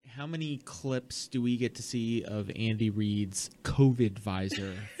How many clips do we get to see of Andy Reid's COVID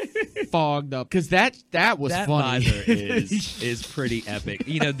visor fogged up? Because that was that funny. visor is pretty epic.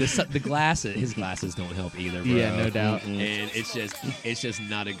 You know, the glasses, his glasses don't help either, bro. Yeah, no doubt. And it's just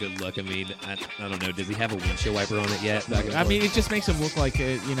not a good look. I mean, I don't know. Does he have a windshield wiper on it yet? I mean, it just makes him look like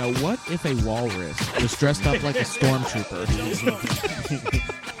what if a walrus was dressed up like a stormtrooper?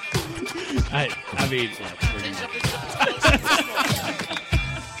 I mean.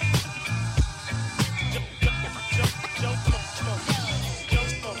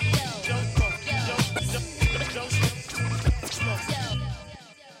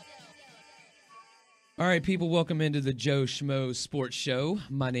 All right, people, welcome into the Joe Schmo Sports Show.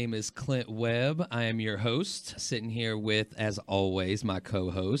 My name is Clint Webb. I am your host, sitting here with, as always, my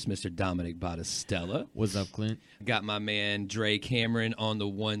co-host, Mr. Dominic Battistella. What's up, Clint? Got my man Dre Cameron on the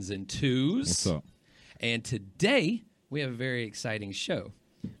ones and twos. What's up? And today, we have a very exciting show.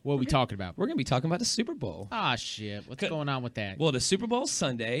 What are we talking about? We're going to be talking about the Super Bowl. Ah, shit. What's going on with that? Well, the Super Bowl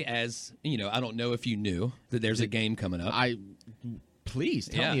Sunday, as, you know, I don't know if you knew that there's a game coming up. Please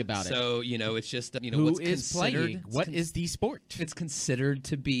tell me about it. So, you know, it's just, you know, Who what's is playing? What is the sport? It's considered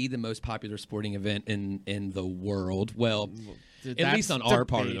to be the most popular sporting event in the world. Well, at least on our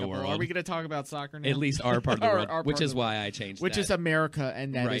part of the world. Are we going to talk about soccer now? At least our part of the world, which is why I changed Which that. is America,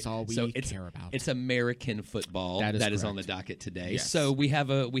 and that is Right. all we So care about. It's American football that is on the correct. docket today. Yes. So we have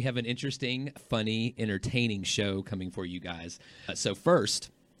an interesting, funny, entertaining show coming for you guys. So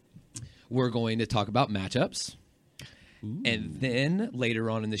first, we're going to talk about matchups. Ooh. And then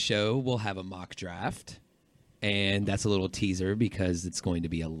later on in the show, we'll have a mock draft. And that's a little teaser because it's going to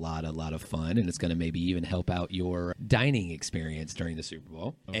be a lot of fun. And it's going to maybe even help out your dining experience during the Super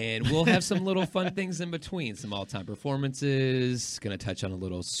Bowl. Oh. And we'll have some little fun things in between. Some all-time performances. Going to touch on a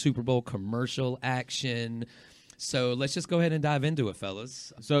little Super Bowl commercial action. So let's just go ahead and dive into it,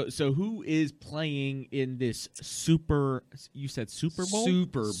 fellas. So who is playing in this you said Super Bowl?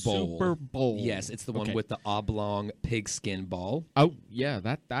 Super Bowl. Super Bowl. Yes, it's the one with the oblong pigskin ball. Oh, yeah,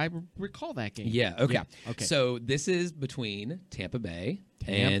 I recall that game. Yeah, okay. Yeah, okay. So this is between Tampa Bay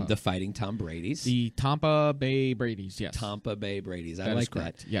and the Fighting Tom Brady's. The Tampa Bay Brady's, yes. Tampa Bay Brady's. I That like is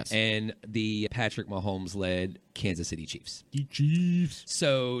correct, that. yes. And the Patrick Mahomes-led Kansas City Chiefs. The Chiefs.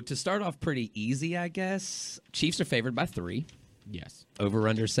 So to start off pretty easy, I guess, Chiefs are favored by 3. Yes.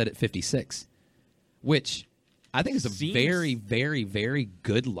 Over-under set at 56, which I think is a very, very, very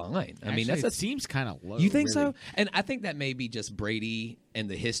good line. I mean, it seems kind of low. You think really. so? And I think that may be just Brady and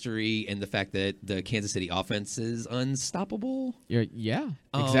the history and the fact that the Kansas City offense is unstoppable. Yeah,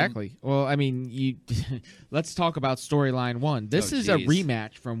 exactly. Well, I mean, let's talk about storyline 1. This is a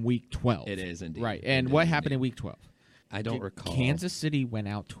rematch from Week 12. It is indeed. Right. And what happened in Week 12? I don't recall. Kansas City went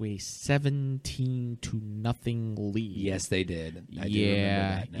out to a 17-0 lead. Yes, they did. I do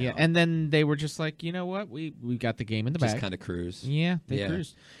remember that now. Yeah, and then they were just like, you know what? We got the game in the bag. Just kind of cruise. Yeah, they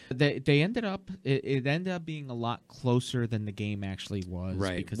cruised. They ended up. It ended up being a lot closer than the game actually was.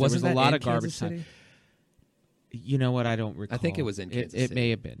 Right. Because Wasn't there was a lot in of garbage Kansas City? time. You know what? I don't recall. I think it was in Kansas It City. may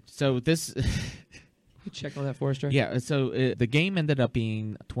have been. So this. You check on that for us, Dre? Yeah. So the game ended up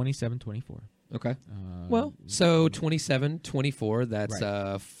being 27-24. Okay. Well, so 27-24,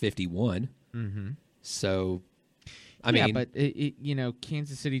 that's 51. Mm-hmm. So, I mean, but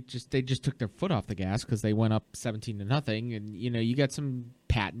Kansas City just took their foot off the gas because they went up 17-0, and you got some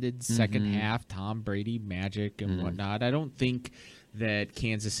patented second half Tom Brady magic and whatnot. I don't think that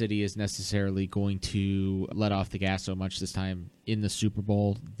Kansas City is necessarily going to let off the gas so much this time in the Super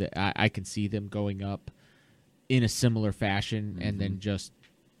Bowl. I can see them going up in a similar fashion and then just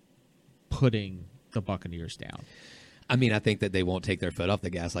putting the Buccaneers down. I mean, I think that they won't take their foot off the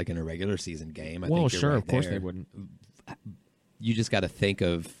gas like in a regular season game. I Well, think you're sure, right of course there. they wouldn't. You just got to think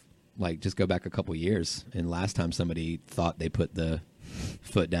of, just go back a couple years, and last time somebody thought they put the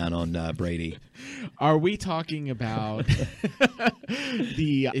foot down on Brady. Are we talking about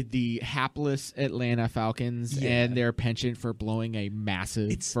the hapless Atlanta Falcons and their penchant for blowing a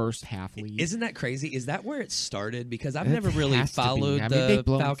massive first half lead? Isn't that crazy? Is that where it started? Because I've It never really has to be. followed I mean,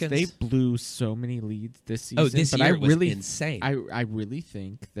 Falcons. They blew so many leads this season. Oh, this but year I was really, insane. I really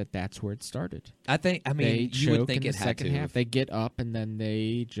think that's where it started. I mean, They you would choke think in it the had second to. half. They get up and then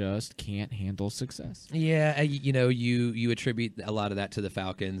they just can't handle success. Yeah, you attribute a lot of that to the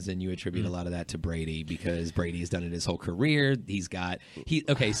Falcons, and you attribute a lot of that to Brady because Brady's done it his whole career.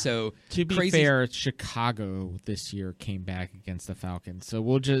 So to be crazy. fair, Chicago this year came back against the Falcons, so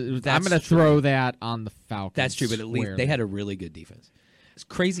we'll just. I'm That's going to true. throw that on the Falcons. That's true, but at least squarely. they had a really good defense. It's a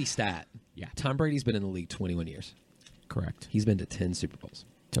crazy stat. Yeah. Tom Brady's been in the league 21 years. Correct. He's been to 10 Super Bowls.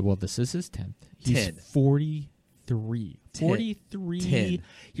 So, well, this is his 10th. He's 10. 43 43. 43 10.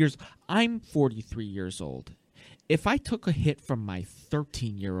 years. I'm 43 years old. If I took a hit from my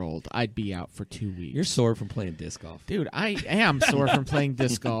 13-year-old, I'd be out for 2 weeks. You're sore from playing disc golf. Dude, I am sore from playing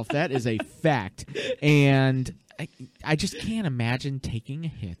disc golf. That is a fact. And I just can't imagine taking a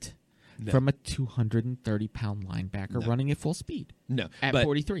hit from a 230-pound linebacker running at full speed. No. At but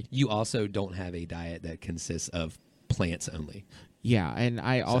 43. You also don't have a diet that consists of plants only. Yeah, and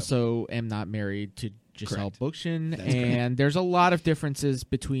I also am not married to Giselle Bundchen, That's and correct. there's a lot of differences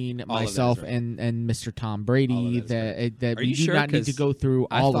between All of that is myself right. and Mr. Tom Brady that Are we you do sure? not need to 'Cause go through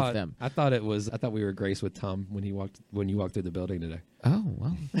all of them. I thought we were graced with Tom when you walked through the building today. Oh,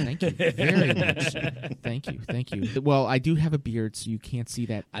 well, thank you very much. Thank you. Well, I do have a beard, so you can't see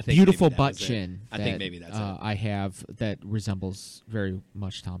that I think beautiful maybe that butt was it. chin I think maybe that's it. I have that resembles very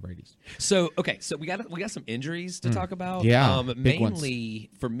much Tom Brady's. So we got some injuries to talk about. Yeah, big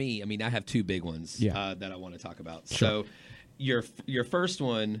mainly for me. I mean, I have two big ones that I want to talk about. Sure. So your first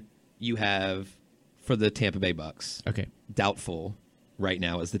one you have for the Tampa Bay Bucks. Okay. Doubtful right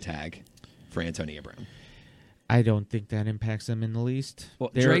now is the tag for Antonio Brown. I don't think that impacts them in the least.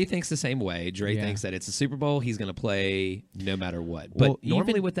 Well, Dre thinks the same way. Dre Yeah. thinks that it's a Super Bowl. He's going to play no matter what. But Well,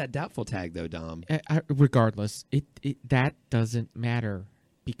 normally even- with that doubtful tag, though, Dom, regardless, it that doesn't matter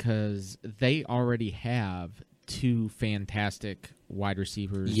because they already have two fantastic wide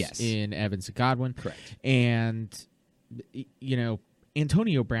receivers Yes. in Evans and Godwin. Correct. And,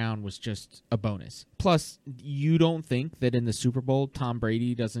 Antonio Brown was just a bonus. Plus, you don't think that in the Super Bowl, Tom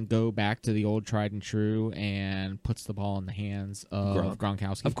Brady doesn't go back to the old tried and true and puts the ball in the hands of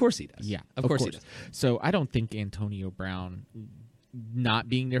Gronkowski? of course he does. Yeah, of course he does. So I don't think Antonio Brown not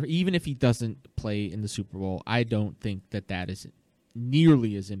being there, even if he doesn't play in the Super Bowl, I don't think that is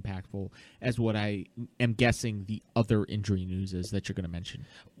nearly as impactful as what I am guessing the other injury news is that you're going to mention.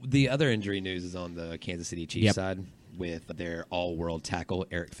 The other injury news is on the Kansas City Chiefs Yep. side with their all-world tackle,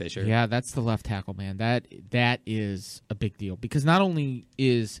 Eric Fisher. Yeah, that's the left tackle, man. That is a big deal because not only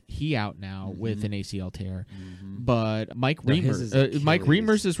is he out now with an ACL tear, but Mike No, his is Reimers, Mike Achilles.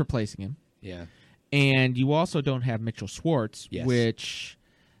 Reimers is replacing him. Yeah. And you also don't have Mitchell Schwartz, Yes. which,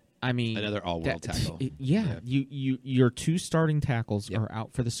 I mean, Another all-world tackle. Yeah, your two starting tackles Yep. are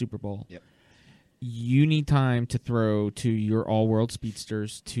out for the Super Bowl. Yep. You need time to throw to your all-world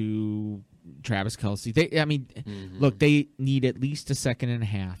speedsters, to Travis Kelce. Look, they need at least a second and a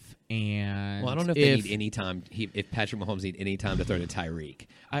half. And Well, I don't know if they need any time. If Patrick Mahomes need any time to throw to Tyreek,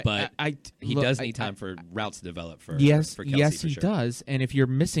 but he does need time for routes to develop for yes, for Kelce, yes, for he sure. does. And if you're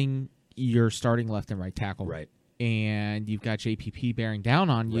missing your starting left and right tackle, Right. and you've got JPP bearing down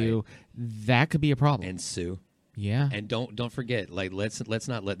on you, that could be a problem. And Sue. Yeah. And don't forget, like let's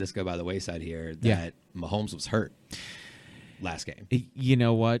not let this go by the wayside here that Yeah. Mahomes was hurt last game. You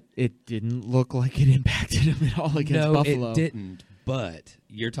know what? It didn't look like it impacted him at all against No, Buffalo. it didn't. But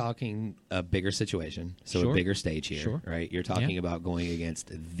you're talking a bigger situation, so Sure. a bigger stage here, Sure. right? You're talking about going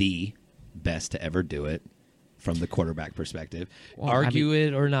against the best to ever do it from the quarterback perspective. Well, Argue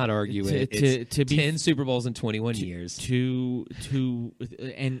it or not argue to- it. to- It's to be 10 Super Bowls in 21 years. And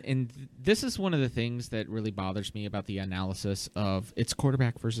this is one of the things that really bothers me about the analysis of it's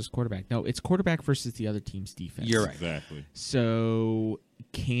quarterback versus quarterback. No, it's quarterback versus the other team's defense. You're right. Exactly. So,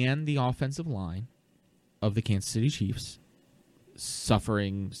 can the offensive line of the Kansas City Chiefs,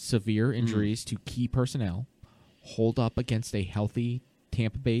 suffering severe injuries to key personnel, hold up against a healthy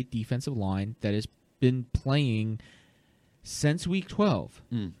Tampa Bay defensive line that has been playing since Week 12?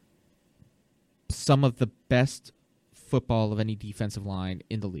 Some of the best football of any defensive line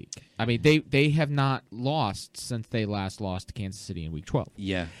in the league. I mean, they have not lost since they last lost to Kansas City in Week 12.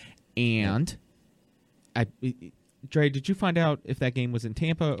 Yeah. And Dre, did you find out if that game was in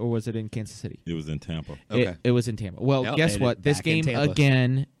Tampa or was it in Kansas City? It was in Tampa. Okay. It was in Tampa. Well, Yep, guess and what? This back in game Tampa.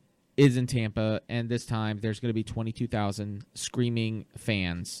 again is in Tampa, and this time there's going to be 22,000 screaming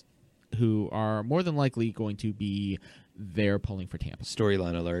fans who are more than likely going to be there pulling for Tampa.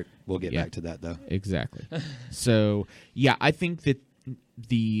 Storyline alert. We'll get Yeah. back to that, though. Exactly. So, yeah, I think that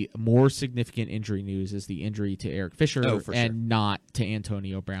the more significant injury news is the injury to Eric Fisher Oh, for and sure. not to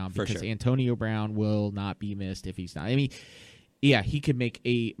Antonio Brown, For because sure. Antonio Brown will not be missed if he's not. I mean, yeah, he could make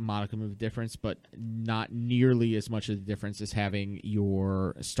a modicum of difference, but not nearly as much of the difference as having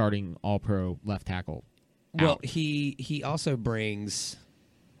your starting All-Pro left tackle Well, out. he also brings,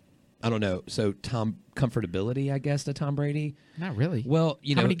 I don't know, so comfortability, I guess, to Tom Brady. Not really. Well,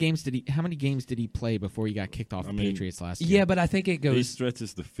 how many games did he play before he got kicked off the mean, Patriots last year? Yeah, but I think it He goes.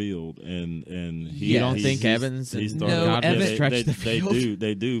 stretches the field, and he. You don't he- think he's- Evans he's and starting- No, Godwin Evans- stretch they, the they field?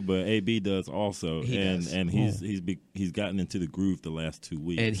 they do, but AB does also, He and does. and he's gotten into the groove the last 2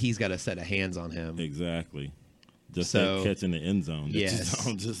 weeks. And he's got a set of hands on him. Exactly. Just So- that catch in the end zone. that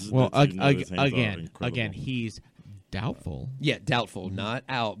Yes. Well, that you know his hands are again, incredible. he's doubtful. Yeah, doubtful, not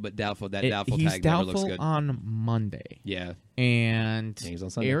out, but doubtful. That doubtful He's tag never looks doubtful good. on Monday, Yeah, and Game's on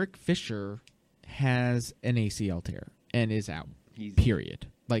Sunday. Eric Fisher has an ACL tear and is out. He's- Period.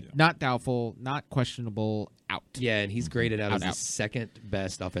 Like not doubtful, not questionable, out. yeah, and he's graded out as the Out. second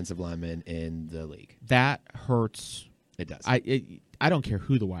best offensive lineman in the league. That hurts. It does. I don't care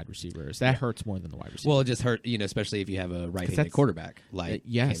who the wide receiver is. That hurts more than the wide receiver. Well, it just hurt, especially if you have a right-handed that's- quarterback like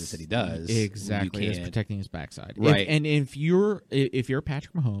yes, Kansas City does. exactly. You It's can't- protecting his backside. Right. And if you're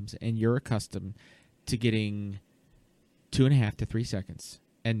Patrick Mahomes and you're accustomed to getting 2.5 to 3 seconds,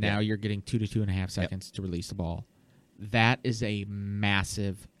 and now Yeah. you're getting 2 to 2.5 seconds to release the ball, that is a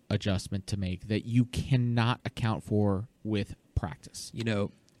massive adjustment to make that you cannot account for with practice.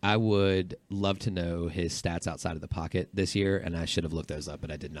 I would love to know his stats outside of the pocket this year, and I should have looked those up,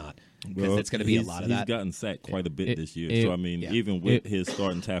 but I did not. Because it's going to be a lot of He's that. gotten sacked quite a bit It- this year. it- So, I mean, yeah. even with his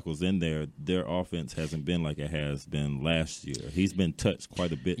starting tackles in there, their offense hasn't been like it has been last year. He's been touched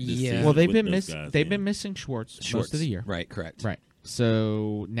quite a bit this Yeah. season. Well, they've with been those guys they've in. been missing Schwartz most of the year. Right, correct. Right.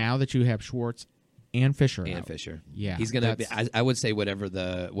 So now that you have Schwartz and Fisher And out, Fisher. yeah, He's going to that's- I would say whatever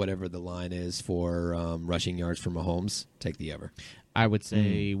the line is for rushing yards for Mahomes, take the over. I would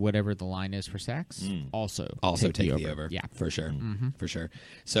say whatever the line is for sacks, also Take the over. Yeah, For sure. For sure.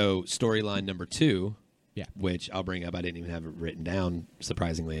 So, storyline number 2, yeah. which I'll bring up, I didn't even have it written down,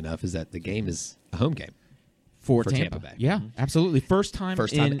 surprisingly enough, is that the game is a home game. For Tampa Tampa. Bay. Yeah, absolutely. First time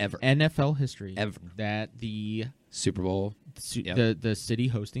in ever. NFL history Ever. that the Super Bowl. Yep. the city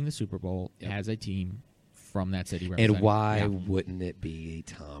hosting the Super Bowl Yep. has a team from that city. And representing. why Yeah. wouldn't it be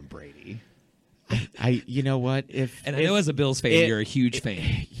Tom Brady? you know what? If And I know as a Bills fan, you're a huge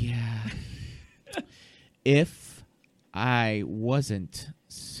fan. Yeah. If I wasn't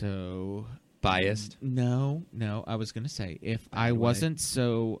so Biased. no, I was gonna say if I way. wasn't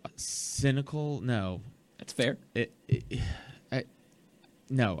so cynical. No, That's fair.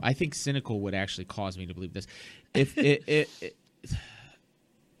 no, I think cynical would actually cause me to believe this. If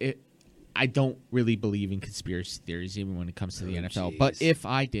I don't really believe in conspiracy theories, even when it comes to the NFL. But jeez. if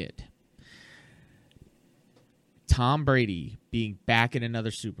I did, Tom Brady being back in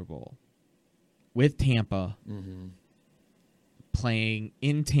another Super Bowl with Tampa, playing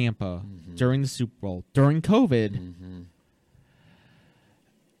in Tampa during the Super Bowl, during COVID,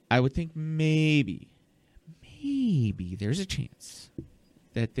 I would think maybe there's a chance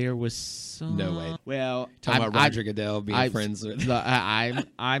that there was some. No way. Well, Talking about Roger Goodell being friends with.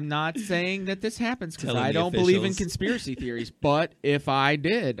 I'm not saying that this happens because Telling I the don't believe in officials. conspiracy theories. But if I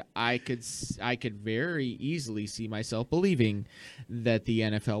did, I could very easily see myself believing that the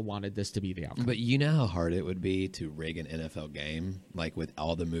NFL wanted this to be the outcome. But you know how hard it would be to rig an NFL game, like with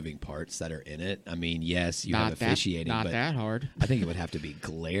all the moving parts that are in it. I mean, yes, you have officiating, not but that hard. I think it would have to be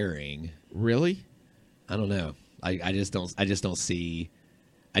glaring. Really? I don't know. I just don't see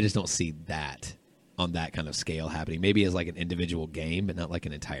that on that kind of scale happening. Maybe as like an individual game, but not like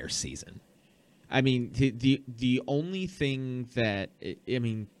an entire season. I mean, the only thing that I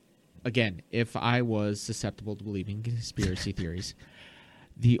mean, again, if I was susceptible to believing conspiracy theories,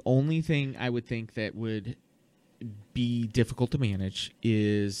 the only thing I would think that would be difficult to manage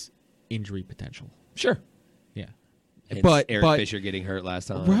is injury potential. Sure. Yeah. Hence But Eric Fisher getting hurt last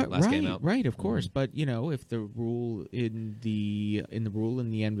game out. Right, of course. But if the rule in the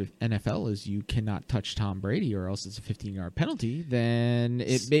NFL is you cannot touch Tom Brady or else it's a 15-yard penalty, then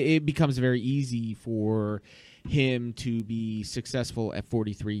it becomes very easy for him to be successful at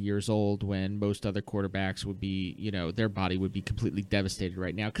 43 years old when most other quarterbacks would be, their body would be completely devastated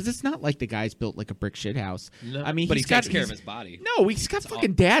right now because it's not like the guy's built like a brick shit house. No, I mean, but he got takes care of his body. No, he's got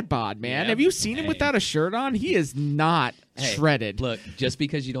fucking dad bod, man. Yeah. Have you seen him Hey. without a shirt on? He is not Hey, shredded. Look, just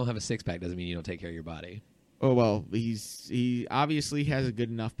because you don't have a six pack doesn't mean you don't take care of your body. Oh well, he obviously has a good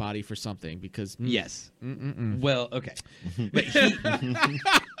enough body for something because Yes. Well, okay, but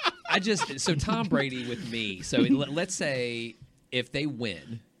so Tom Brady with me. So let's say if they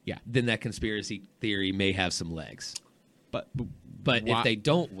win, Yeah. then that conspiracy theory may have some legs. but But if they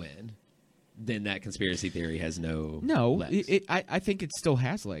don't win, then that conspiracy theory has no legs. I think it still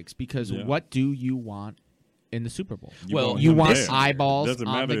has legs because Yeah. what do you want in the Super Bowl? Well, you him want there. eyeballs Doesn't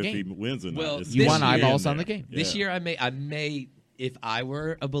on matter the if game. he wins or not. Well, It's You want him eyeballs in on the there. game. This Yeah. year, I may, if I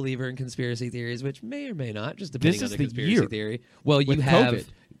were a believer in conspiracy theories, which may or may not, just depending This on is the the conspiracy year theory. Well, you with have. COVID.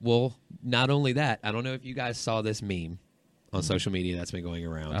 Well, not only that, I don't know if you guys saw this meme on social media that's been going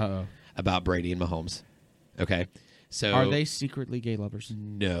around Uh-oh. about Brady and Mahomes. Okay, so Are they secretly gay lovers?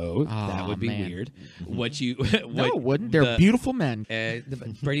 No, that Aw, would be man. weird. What you? No, it wouldn't. They're the- beautiful men.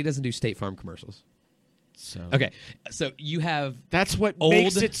 Brady doesn't do State Farm commercials. So Okay, so you have that's what Old-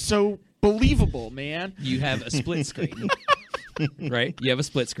 makes it so believable, man. you have a split screen, right? You have a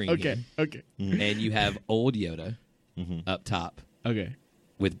split screen. Okay, game. okay, And you have old Yoda up top okay,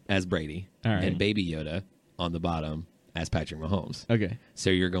 as Brady, All right. and baby Yoda on the bottom as Patrick Mahomes. okay. So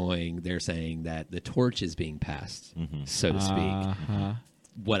they're saying that the torch is being passed, so to speak. Uh-huh.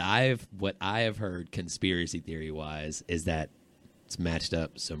 What I have heard conspiracy theory wise is that it's matched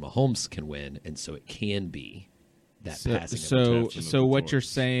up so Mahomes can win, and so it can be that passing of the torch. So what you're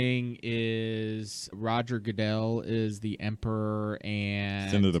saying is Roger Goodell is the emperor and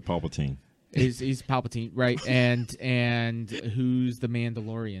Senator Palpatine. he's Palpatine, right? And who's the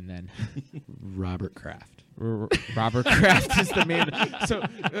Mandalorian then? Robert Kraft. Robert Kraft is the man. So,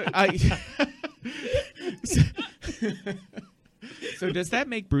 so does that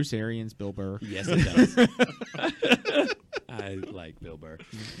make Bruce Arians Bill Burr? Yes, it does. I like Bill Burr.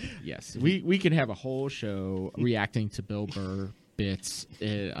 Yes, we can have a whole show reacting to Bill Burr bits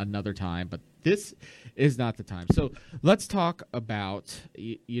another time, but this is not the time. So let's talk about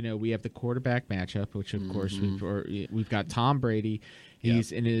we have the quarterback matchup, which of course we've got Tom Brady.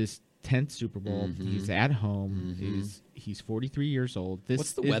 He's in his 10th Super Bowl. He's at home. He's 43 years old.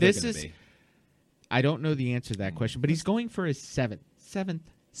 What's the weather going to be? I don't know the answer to that question, but he's going for his seventh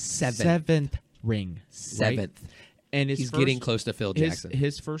ring. Seventh. Right? And He's getting close to Phil Jackson.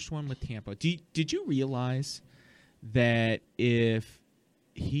 His first one with Tampa. Did you realize that if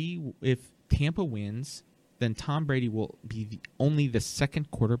Tampa wins, then Tom Brady will be only the second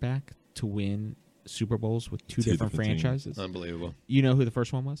quarterback to win Super Bowls with two different franchises? Unbelievable. You know who the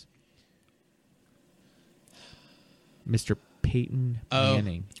first one was? Mr. Peyton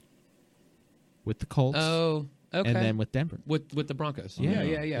Manning with the Colts. Oh, okay. And then with Denver. With the Broncos. Yeah.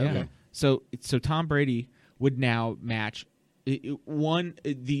 Okay. So Tom Brady would now match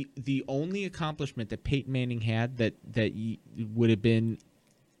the only accomplishment that Peyton Manning had that would have been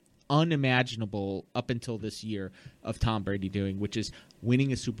unimaginable up until this year of Tom Brady doing, which is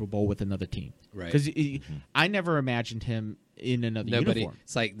winning a Super Bowl with another team. Right. Because I never imagined him in another uniform.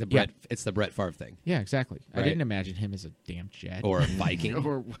 It's like the Brett Favre thing. Yeah, exactly. Right. I didn't imagine him as a damn Jet Or a Viking.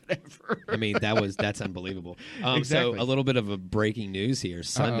 or whatever. I mean, that's unbelievable. Exactly. So a little bit of a breaking news here.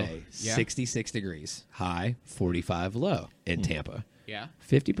 Sunday, Yeah. 66 degrees, high, 45 low in Tampa. Yeah.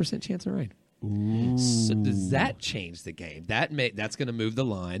 50% chance of rain. So does that change the game? That's going to move the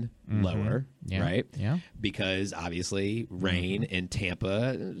line lower, Yeah. right? Yeah. Because obviously rain in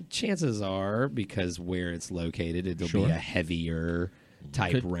Tampa, chances are, because where it's located, it'll Sure. be a heavier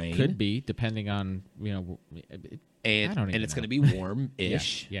type rain. Could be, depending on, and I don't even it's know. going to be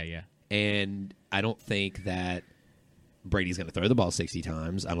warm-ish. Yeah. And I don't think that Brady's going to throw the ball 60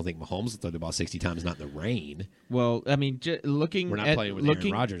 times. I don't think Mahomes will throw the ball 60 times, not in the rain. Well, I mean, looking We're not at playing with Aaron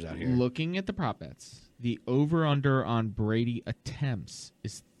Rodgers out here. Looking at the prop bets, the over-under on Brady attempts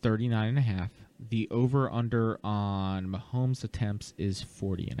is 39.5. The over-under on Mahomes attempts is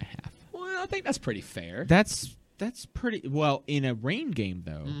 40.5. Well, I think that's pretty fair. That's pretty well in a rain game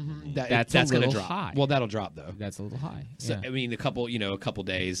though. That's a going to little drop. high. Well, that'll drop though. That's a little high. So, yeah. I mean, a couple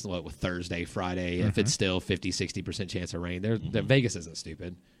days, with Thursday, Friday, if it's still 50-60% chance of rain, Vegas isn't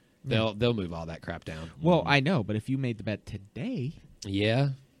stupid. They'll move all that crap down. Well, I know, but if you made the bet today, Yeah,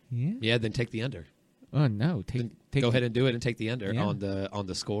 yeah. then take the under. Oh no, Go ahead and do it and take the under Yeah. on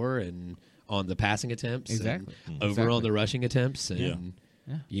the score and on the passing attempts. Exactly. And over Exactly. on the rushing attempts and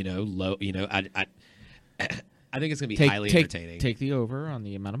Yeah. low. I think it's going to be highly entertaining. Take the over on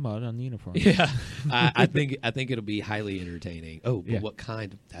the amount of mud on the uniform. Yeah, I think it'll be highly entertaining. Oh, but Yeah. what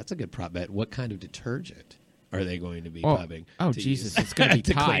kind? That's a good prop bet. What kind of detergent are they going to be Oh, pubbing? oh to Jesus! use It's going to be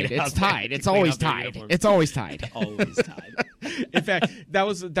to clean tied. out It's their- tied. to It's clean always out their tied. uniforms? It's always tied. Always tied. In fact, that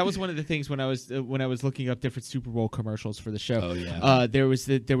was one of the things when I was looking up different Super Bowl commercials for the show. Oh, yeah. There was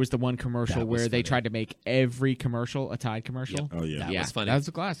the one commercial That was where they funny. tried to make every commercial a tied commercial. Yep. Oh, yeah. That was funny. That was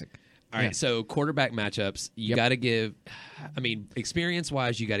a classic. All right, Yeah. so quarterback matchups, you Yep. got to give. I mean,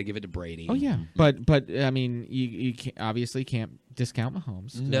 experience-wise, you got to give it to Brady. Oh yeah, but I mean, you obviously can't discount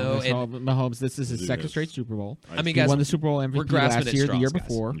Mahomes. No, Mahomes. This is his Yes. second straight Super Bowl. I mean, He guys, won the Super Bowl we're MVP grasping last at year, the straws, year guys.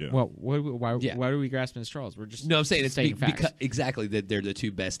 before. Yeah. Well, why Yeah. are we grasping at straws? We're just No, I'm saying it's stating facts. because exactly that they're the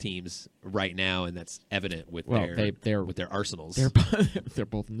two best teams right now, and that's evident with Well, their they're arsenals. they're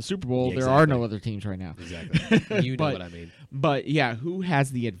both in the Super Bowl. Yeah, There are exactly. no other teams right now. exactly. You know But- what I mean. But yeah, who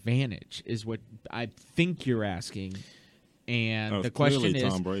has the advantage is what I think you're asking. And Oh, the question clearly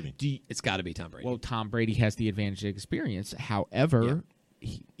is, Tom Brady. do you, It's got to be Tom Brady. well, Tom Brady has the advantage of experience. However,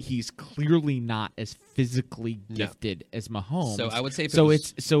 he's clearly not as physically No. gifted as Mahomes. So I would say if it so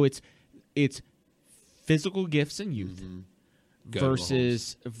was- it's physical gifts and youth Go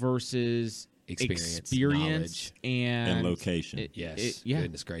versus experience, knowledge. And location. Yes, yeah.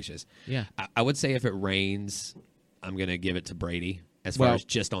 goodness gracious. Yeah. I would say if it rains, I'm going to give it to Brady as far as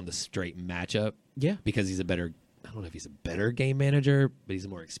just on the straight matchup. Yeah. Because he's a better, I don't know if he's a better game manager, but he's a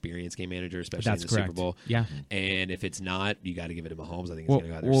more experienced game manager, especially in the Super Bowl. Yeah. And if it's not, you got to give it to Mahomes. I think he's going to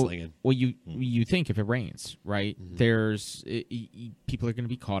go out there slinging. Well, you think if it rains, right? There's people are going to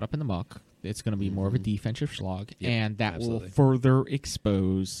be caught up in the muck. It's going to be more of a defensive slog, and that will further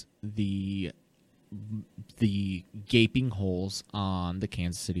expose the gaping holes on the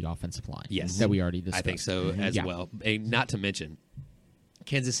Kansas City offensive line. Yes, that we already discussed. I think so as well. And not to mention,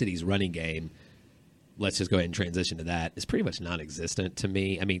 Kansas City's running game. Let's just go ahead and transition to that. Is pretty much non-existent to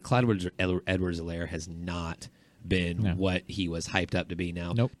me. I mean, Clyde Edwards-Helaire has not been what he was hyped up to be.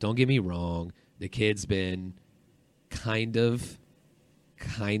 Now, don't get me wrong. The kid's been kind of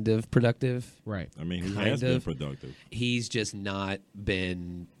productive. Right. I mean, he has been productive. He's just not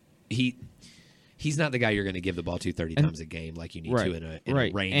been he's not the guy you're going to give the ball to 30 times a game like you need to in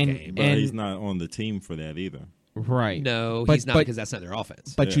a rain game. But he's not on the team for that either. Right. No, he's not because that's not their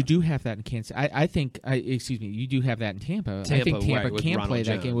offense. But you do have that in Kansas. I think, you do have that in Tampa. I think Tampa can play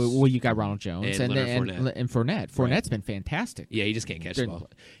that game. Well, you got Ronald Jones and Fournette. Fournette's been fantastic. Yeah, he just can't catch the ball.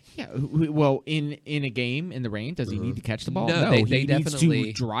 Yeah, well, in a game in the rain, does he need to catch the ball? No, he they needs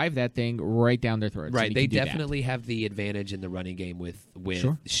definitely to drive that thing right down their throats. Right, they definitely have the advantage in the running game with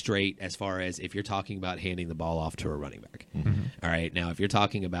straight as far as if you're talking about handing the ball off to a running back. All right, now if you're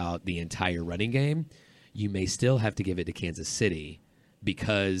talking about the entire running game, you may still have to give it to Kansas City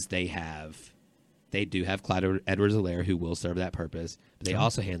because they do have Clyde Edwards-Helaire who will serve that purpose, but they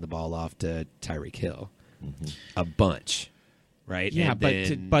also hand the ball off to Tyreek Hill a bunch. Right. Yeah,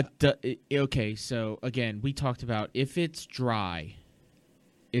 okay. So again, we talked about if it's dry,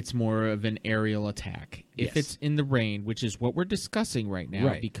 it's more of an aerial attack. If it's in the rain, which is what we're discussing right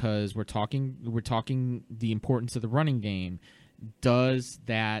now, because we're talking the importance of the running game. Does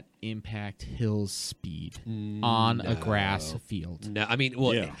that impact Hill's speed on a grass field? No, I mean,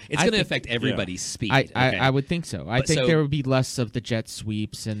 it's going to affect everybody's speed. I would think so. I think there would be less of the jet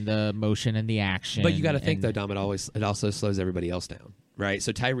sweeps and the motion and the action. But you got to think though, Dom. It also slows everybody else down, right?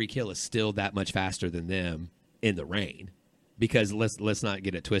 So Tyreek Hill is still that much faster than them in the rain, because let's not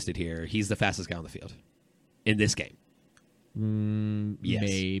get it twisted here. He's the fastest guy on the field in this game. Yes.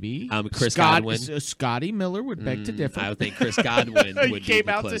 Maybe. Chris Godwin. Scotty Miller would beg to differ. I would think Chris Godwin would be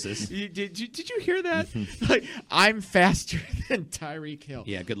the closest. Did you hear that? Like, I'm faster than Tyreek Hill.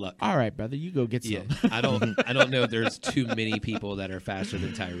 Yeah, good luck. All right, brother, you go get some. Yeah. I don't know if there's too many people that are faster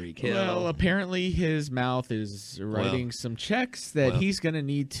than Tyreek Hill. Well, apparently his mouth is writing some checks that he's going to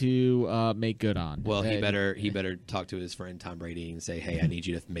need to make good on. Well, he better talk to his friend Tom Brady and say, "Hey, I need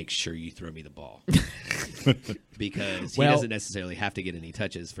you to make sure you throw me the ball." Because he doesn't necessarily have to get any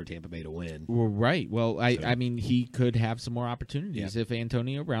touches for Tampa Bay to win. Well, right. Well, I mean, he could have some more opportunities if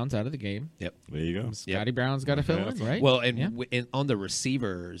Antonio Brown's out of the game. Yep. There you go. Scotty Brown's got to fill in, right? Well, and on the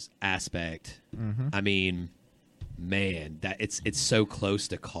receivers aspect, I mean, man, that it's so close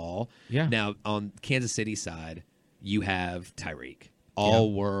to call. Yeah. Now on Kansas City side, you have Tyreek.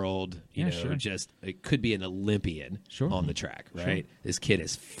 All world, just it could be an Olympian on the track, right? Sure. This kid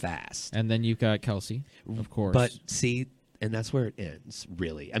is fast. And then you've got Kelsey, of course. But see, and that's where it ends,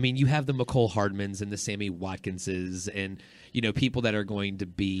 really. I mean, you have the McCole Hardmans and the Sammy Watkinses and, people that are going to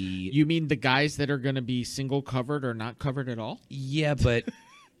be... You mean the guys that are going to be single covered or not covered at all? Yeah, but...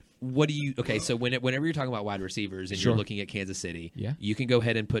 What do you... Okay, so whenever you're talking about wide receivers and you're looking at Kansas City, you can go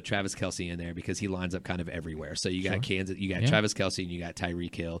ahead and put Travis Kelce in there because he lines up kind of everywhere. So you got Travis Kelce and you got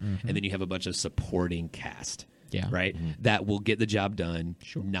Tyreek Hill, and then you have a bunch of supporting cast, right? That will get the job done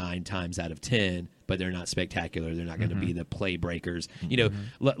 9 times out of 10, but they're not spectacular. They're not going to be the play breakers.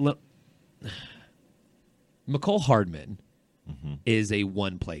 McCole Hardman is a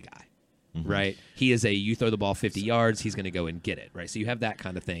one-play guy. Right, he is you throw the ball 50 yards, he's going to go and get it. Right, so you have that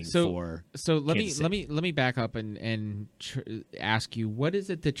kind of thing. So let me back up and ask you, what is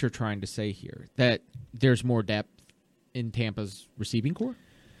it that you're trying to say here? That there's more depth in Tampa's receiving corps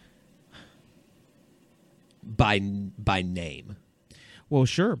by name. Well,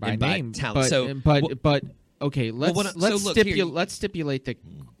 sure, by name, talent. But okay, let's stipulate that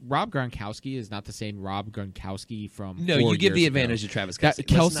Rob Gronkowski is not the same Rob Gronkowski from. No, you give the advantage to Travis Kelce.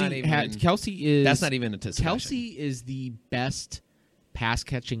 Kelce is that's not even a discussion. Kelce is the best pass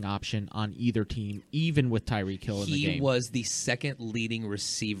catching option on either team, even with Tyreek Hill in the game. He was the second leading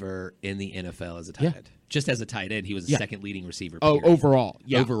receiver in the NFL as a tight end. Just as a tight end, he was the second leading receiver. Period. Oh, overall,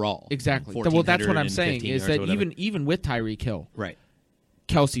 overall, exactly. Well, that's what I'm saying is that even with Tyreek Hill, right.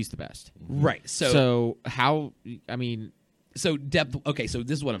 Kelsey's the best. Right. So how, I mean, So depth. Okay, so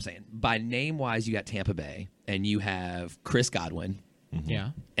this is what I'm saying. By name wise, you got Tampa Bay, and you have Chris Godwin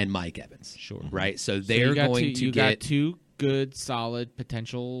Yeah, and Mike Evans. sure. Right. So So they're you got going two, to you get got two good, solid,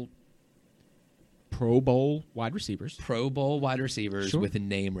 potential Pro Bowl wide receivers. Pro Bowl wide receivers Sure. with a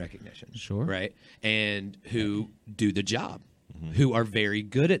name recognition. Sure. Right. And who do the job. Who are very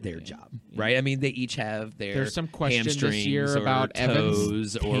good at their job, right? I mean, they each have their There's some question this hamstrings year or about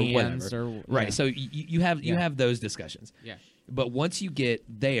toes Evans' or hands whatever, or- right? yeah. So you have those discussions, Yeah. But once you get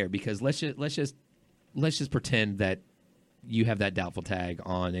there, because let's just pretend that you have that doubtful tag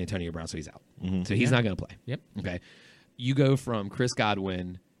on Antonio Brown, so he's out, so he's not going to play. Yep. Okay, you go from Chris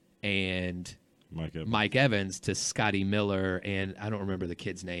Godwin and Mike Evans to Scotty Miller, and I don't remember the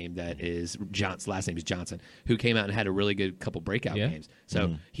kid's name. That is Johnson. Last name is Johnson, who came out and had a really good couple breakout games.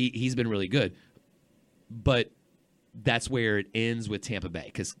 So he's been really good, but that's where it ends with Tampa Bay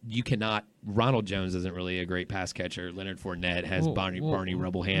because you cannot. Ronald Jones isn't really a great pass catcher. Leonard Fournette has Barney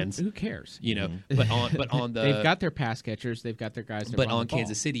Rubble hands. Who cares? You know, but on the They've got their pass catchers. They've got their guys. That but run on the ball.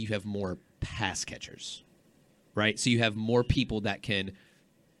 Kansas City, you have more pass catchers, right? So you have more people that can.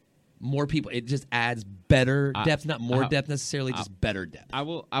 More people. It just adds better depth, not more depth necessarily, just better depth. I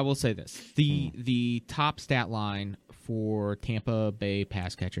will say this: the top stat line for Tampa Bay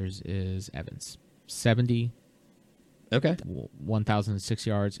pass catchers is Evans, 70, Okay. 1,006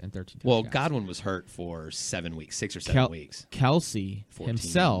 yards and 13 Well, touchdowns. Godwin was hurt for 7 weeks, 6 or 7 weeks. Kelsey 14,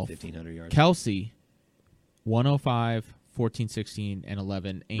 himself, 1,500 yards. Kelsey, 105, 14, 16, and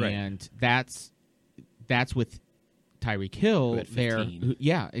 11, and that's with Tyreek Hill Who had there. 15.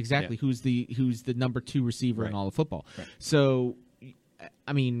 Exactly. Yeah. Who's the number 2 receiver in Right. all of football. Right. So,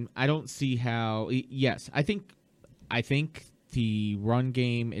 I mean, I don't see how. Yes, I think the run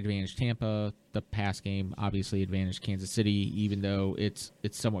game advantaged Tampa. The pass game obviously advantaged Kansas City, even though it's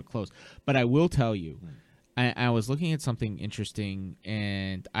somewhat close. But I will tell you, I was looking at something interesting,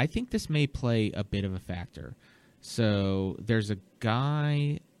 and I think this may play a bit of a factor. So there's a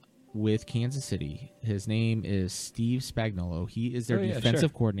guy with Kansas City. His name is Steve Spagnuolo. He is their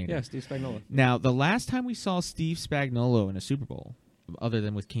defensive coordinator. Yeah, Steve Spagnuolo. Now, the last time we saw Steve Spagnuolo in a Super Bowl, other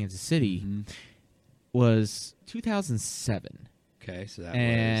than with Kansas City, was 2007. Okay, so that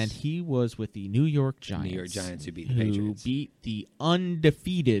And was he was with the New York Giants. New York Giants who beat the who Patriots. beat the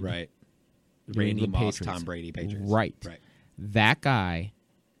undefeated right. New Randy England Moss, Patriots. Tom Brady Patriots. Right. Right. That guy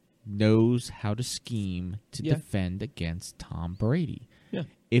knows how to scheme to Yeah. defend against Tom Brady. Yeah.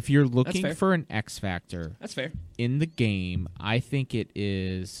 If you're looking fair. for an X factor That's fair. in the game, I think it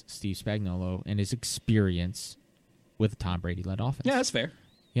is Steve Spagnuolo and his experience with a Tom Brady-led offense. Yeah, that's fair.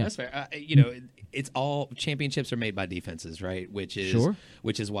 Yeah. That's fair. It's all championships are made by defenses, right? Which is Sure.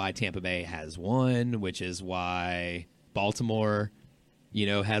 which is why Tampa Bay has won. Which is why Baltimore,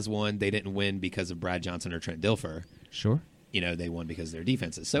 has won. They didn't win because of Brad Johnson or Trent Dilfer. Sure. They won because of their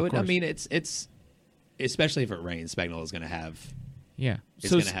defenses. So Of course. it's especially if it rains, Spagnuolo is going to have Yeah.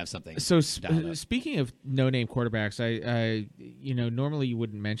 going to have something. So dialed up. speaking of no-name quarterbacks, I normally you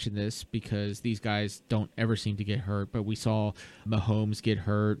wouldn't mention this because these guys don't ever seem to get hurt, but we saw Mahomes get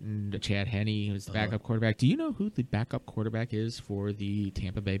hurt and Chad Henne was the backup quarterback. Do you know who the backup quarterback is for the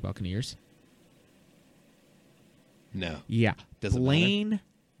Tampa Bay Buccaneers? No. Yeah. Doesn't Blaine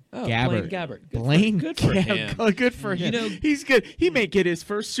Oh, Gabbert. Blaine Gabbert. Good for him. Good for him. You know- He's good. He may get his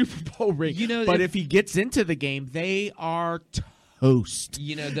first Super Bowl ring. But if if he gets into the game, they are toast.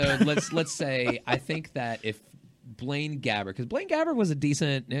 Though, let's say I think that if Blaine Gabbert, because Blaine Gabbert was a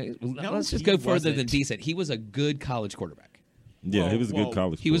decent. Let's just he go further wasn't. than decent. He was a good college quarterback. Yeah, he was a good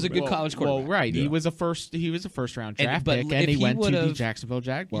college. He was a good quarterback. college Well, quarterback. right. Yeah. He was a first round draft but pick, if and he he went to the would've- Jacksonville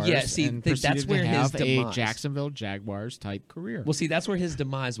Jaguars. Yeah, see, and that's proceeded where to his have a demise- Jacksonville Jaguars type career. Well, see, that's where his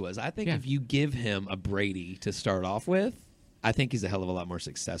demise was. I think Yeah. if you give him a Brady to start off with, I think he's a hell of a lot more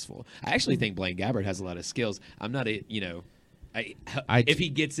successful. I actually think Blaine Gabbert has a lot of skills. I'm not if he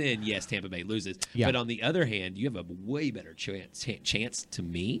gets in, yes, Tampa Bay loses. Yeah. But on the other hand, you have a way better chance to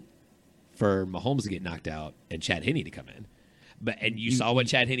me for Mahomes to get knocked out and Chad Henne to come in. And you saw what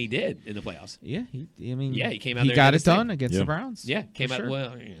Chad Henne did in the playoffs. Yeah, he came out. He He came out there got and it did his done thing. against Yeah. the Browns. Yeah, came for out sure.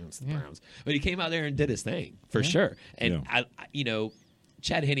 well. It's the Yeah. Browns, but he came out there and did his thing for sure. And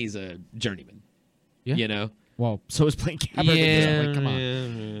Chad Henne's a journeyman. Yeah. Well, so is Blaine Gabbert. at this point. Come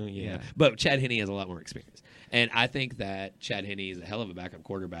on. Yeah. But Chad Henne has a lot more experience. And I think that Chad Henne is a hell of a backup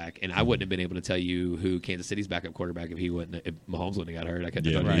quarterback. And I wouldn't have been able to tell you who Kansas City's backup quarterback if Mahomes wouldn't have got hurt. I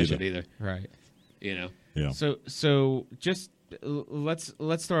couldn't have done that shit either. Right. Yeah. So just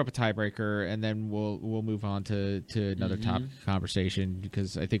let's throw up a tiebreaker, and then we'll move on to another topic of conversation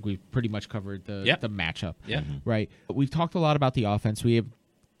because I think we've pretty much covered the matchup. Yeah. Right. We've talked a lot about the offense. We have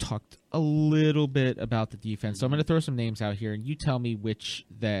talked a little bit about the defense. So I'm going to throw some names out here, and you tell me which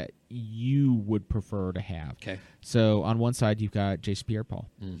that you would prefer to have. Okay. So on one side, you've got Jason Pierre-Paul.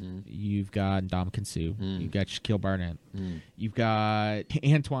 Mm-hmm. You've got Ndamukong Suh. You've got Shaquille Barnett. You've got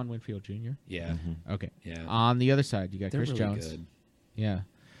Antoine Winfield Jr. Yeah. Okay. Yeah. On the other side, you got They're Chris really Jones. good. Yeah.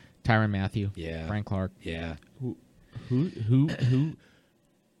 Tyrann Mathieu. Yeah. Frank Clark. Yeah. Who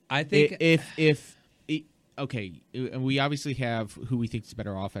I think okay, and we obviously have who we think is a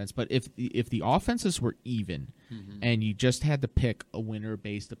better offense, but if the offenses were even and you just had to pick a winner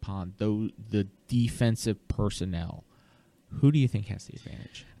based upon the defensive personnel, who do you think has the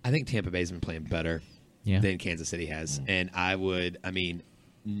advantage? I think Tampa Bay's been playing better than Kansas City has. And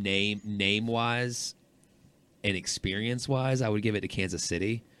name wise and experience wise, I would give it to Kansas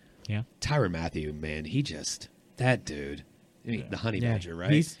City. Yeah. Tyrann Mathieu, man, that dude. I mean, the honey badger,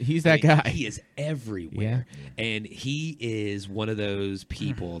 right? He's that guy. He is everywhere. Yeah. And he is one of those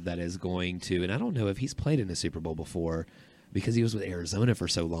people that is going to, and I don't know if he's played in the Super Bowl before because he was with Arizona for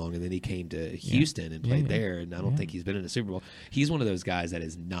so long, and then he came to Houston and played there, and I don't think he's been in the Super Bowl. He's one of those guys that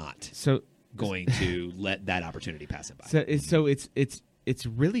is not going to let that opportunity pass him by. So it's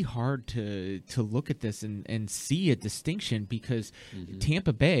really hard to look at this and see a distinction because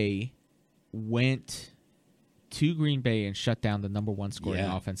Tampa Bay went to Green Bay and shut down the number one scoring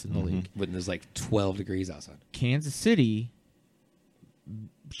offense in the league. When there's like 12 degrees outside. Kansas City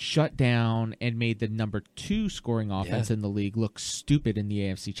shut down and made the number 2 scoring offense in the league look stupid in the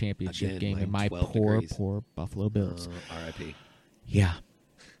AFC Championship game. like And my 12 poor degrees. Buffalo Bills. R.I.P. Yeah.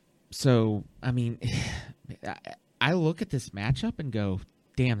 So, I mean, I look at this matchup and go,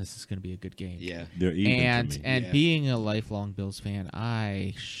 damn, this is going to be a good game. Yeah. They're even to me. And being a lifelong Bills fan,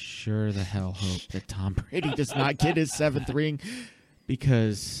 I sure the hell hope that Tom Brady does not get his 7th ring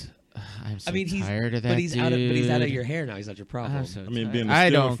because I'm so tired of that. But he's dude. out of your hair now. He's not your problem. I'm so being a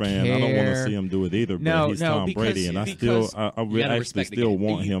tired. Steelers fan, I don't want to see him do it either. But he's Tom Brady, and I you gotta actually respect the still game.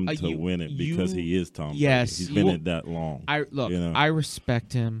 want him to win it because he is Tom Yes, Brady. He's been in that long. I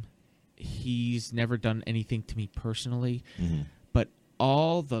respect him. He's never done anything to me personally, but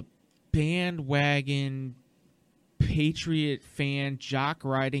all the bandwagon Patriot fan jock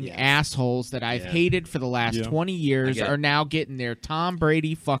riding assholes that I've hated for the last 20 years are now getting their Tom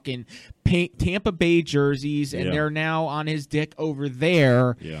Brady fucking Tampa Bay jerseys, and they're now on his dick over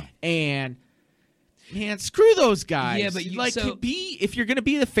there. Yeah. And man, screw those guys. Yeah, but if you're going to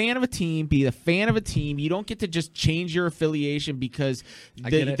be the fan of a team, be the fan of a team. You don't get to just change your affiliation because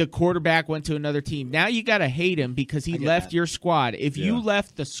the quarterback went to another team. Now you got to hate him because he left your squad. If you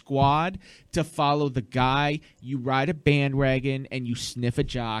left the squad to follow the guy, you ride a bandwagon and you sniff a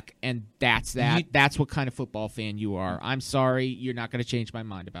jock, and that's that. That's what kind of football fan you are. I'm sorry, you're not going to change my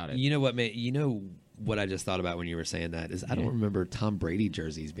mind about it. You know what, man? You know what I just thought about when you were saying that is I don't remember Tom Brady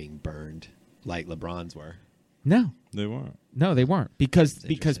jerseys being burned like LeBron's were. No, they weren't. No, they weren't because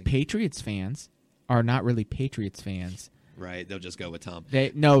Patriots fans are not really Patriots fans. Right, they'll just go with Tom.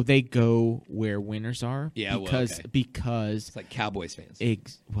 They go where winners are. Yeah, because it's like Cowboys fans.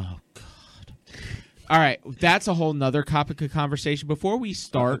 Well, God. All right, that's a whole nother topic of conversation. Before we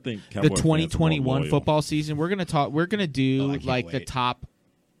start the 2021 football season, we're gonna do the top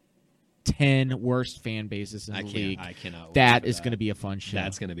 10 worst fan bases in the league. I cannot. That is going to be a fun show.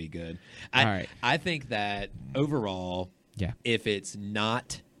 That's going to be good. All right. I think that overall, if it's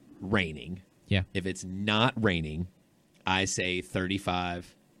not raining, I say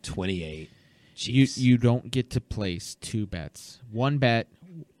 35-28 Chiefs. You don't get to place 2 bets. 1 bet.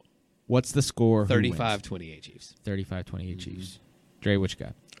 What's the score? 35-28 Chiefs. 35-28 Chiefs. Dre, what you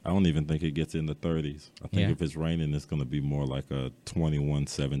got? I don't even think it gets in the 30s. I think if it's raining, it's going to be more like a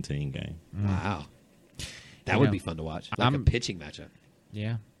 21-17 game. Wow. That would be fun to watch. Like a pitching matchup.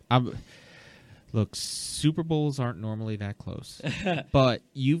 Yeah. Look, Super Bowls aren't normally that close. But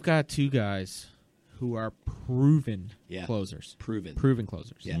you've got 2 guys who are proven closers. Proven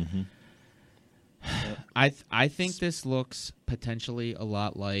closers. Yeah. I think this looks potentially a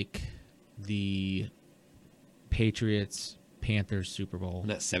lot like the Patriots-Panthers Super Bowl.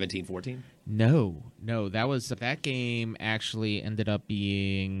 Not 17-14? No. That game actually ended up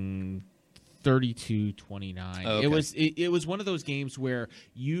being 32-29. Oh, okay. It was one of those games where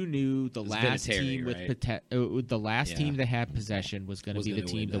you knew the last team team that had possession was going to be the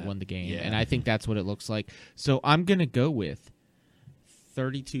team that won the game, and I think that's what it looks like. So I'm going to go with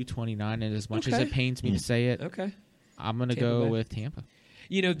 32-29, and as much as it pains me to say it, I'm going to go with Tampa.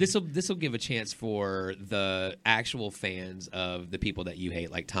 You know, this will give a chance for the actual fans of the people that you hate,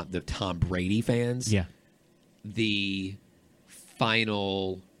 like the Tom Brady fans. Yeah. The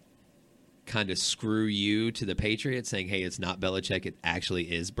final kind of screw you to the Patriots, saying, "Hey, it's not Belichick; it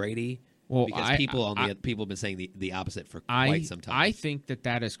actually is Brady." Well, because people have been saying the opposite for quite some time. I think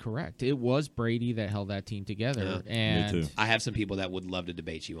that is correct. It was Brady that held that team together, and Me too. I have some people that would love to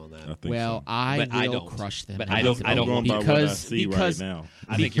debate you on that. I think well, so. I But I will don't. crush them. But in I the don't- debate I don't I'm going by what I see because right now.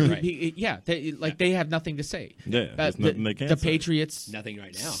 I think you're right. They have nothing to say. Yeah, there's nothing they can the say. Patriots Nothing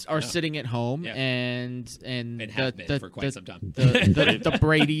right now. are No. sitting at home, Yeah. and have been for quite some time. The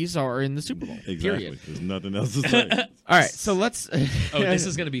Brady's are in the Super Bowl. Exactly. Period. There's nothing else to say. All right, so let's. Oh, this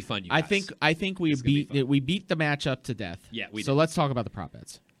is going to be fun, you I guys. think we It's gonna be beat the matchup to death. Yeah, we So did. let's talk about the prop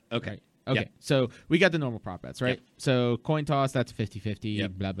bets. Okay. Right. Okay. Yep. So we got the normal prop bets, right? Yep. So coin toss, that's 50-50.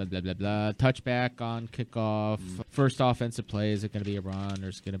 Yep. Blah blah blah blah blah. Touchback on kickoff. First offensive play, is it going to be a run or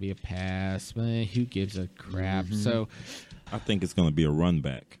is it going to be a pass? Who gives a crap? So I think it's going to be a run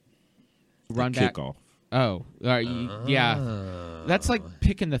back. run a back. kickoff. Oh, all right, yeah. That's like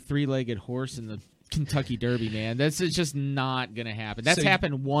picking the three-legged horse in the Kentucky Derby, man. This is just not going to happen. That's So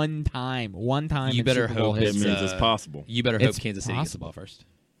happened one time. One time. You in better Super Bowl hope It history. means it's possible. You better hope It's Kansas City gets the possible. ball first.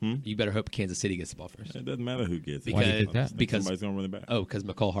 Hmm? You better hope Kansas City gets the ball first. It doesn't matter who gets it. Why do you think I that? just think Because- somebody's going to run it back. Oh, because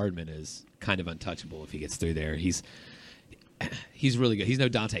McCall Hardman is kind of untouchable if he gets through there. He's really good. He's no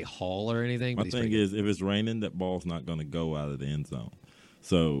Dante Hall or anything. My But he's thing pretty good. is, if it's raining, that ball's not going to go out of the end zone.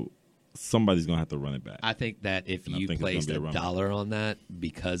 So somebody's going to have to run it back. I think that if And I you think it's placed gonna a be a run. dollar on that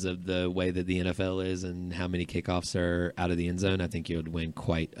because of the way that the NFL is and how many kickoffs are out of the end zone, I think you would win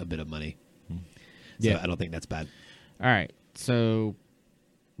quite a bit of money. So Yeah. I don't think that's bad. All right, so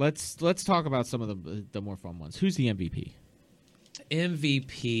let's talk about some of the more fun ones. Who's the MVP?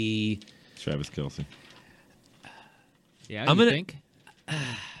 MVP. Travis Kelce. Yeah, I'm you gonna- think?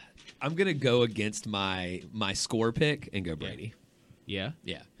 I'm gonna go against my score pick and go Brady. Yeah.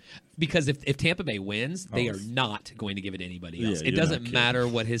 Yeah. Because if Tampa Bay wins, they Oh. are not going to give it anybody Yeah, else. It you're not doesn't kidding. matter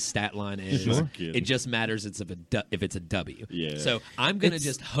what his stat line is. You're not kidding. It just matters if it's a W. Yeah. So I'm going to It's-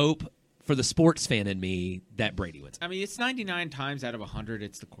 just hope for the sports fan in me that Brady wins. I mean, it's 99 times out of 100,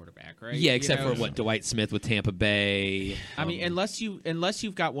 it's the quarterback, right? Yeah, You except know? for what Dwight Smith with Tampa Bay. I mean, unless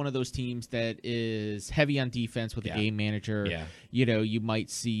you've got one of those teams that is heavy on defense with Yeah. a game manager, Yeah. you might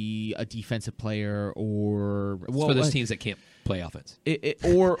see a defensive player or it's for those teams that can't play offense.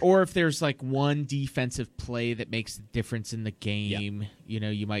 or if there's like one defensive play that makes the difference in the game,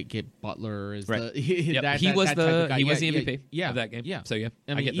 you might get Butler as Right. the Yep. he was type the of guy. He was the MVP yeah, of that game. Yeah. So, yeah,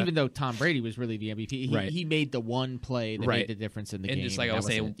 I I mean, get that. even though Tom Brady was really the MVP, he, Right. he made the one play that Right. made the difference in the And game. just like I that was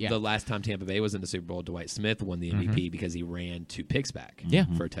saying, it. Yeah. the last time Tampa Bay was in the Super Bowl, Dwight Smith won the MVP because he ran 2 picks back Yeah.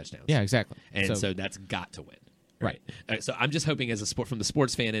 for touchdowns. yeah, exactly. And so that's got to win. Right. So I'm just hoping as a sport from the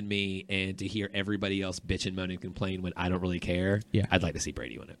sports fan in me and to hear everybody else bitch and moan and complain when I don't really care, Yeah. I'd like to see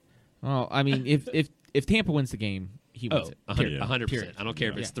Brady win it. well, I mean, if Tampa wins the game, he wins it. 100%. Period. I don't care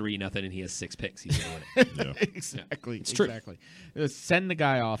if Yeah. it's 3-0 and he has 6 picks. He's going to win it. Yeah. Exactly. It's true. Exactly. Send the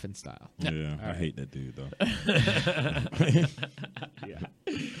guy off in style. Yeah, I hate that dude though.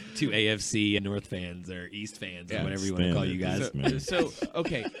 Two AFC and North fans or East fans or Yeah. whatever you want to call you guys. So- man. So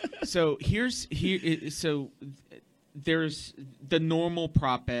okay, so there's the normal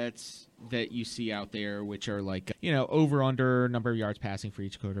prop bets that you see out there, which are like over under number of yards passing for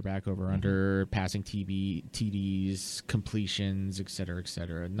each quarterback, over under passing TDs, completions, et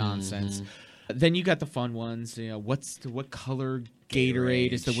cetera, nonsense. Then you got the fun ones. What color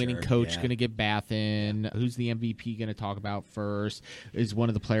Gatorade is the winning sure, coach yeah. going to get bath in? Who's the MVP going to talk about first? Is one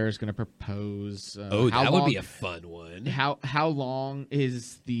of the players going to propose? Oh, how that long, would be a fun one. how long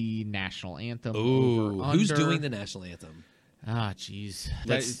is the national anthem? Ooh, over, who's under? doing the national anthem? Ah, jeez.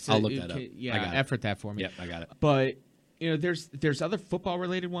 I'll look that up. Yeah, I got it. effort that for me. Yep, I got it. But there's other football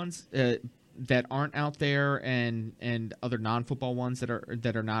related ones that aren't out there, and other non-football ones that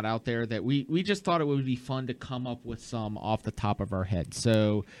are not out there that we just thought it would be fun to come up with some off the top of our head.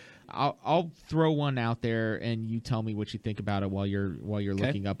 So I'll throw one out there, and you tell me what you think about it while you're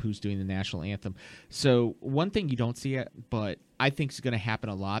looking up who's doing the national anthem. So one thing you don't see it, but I think is going to happen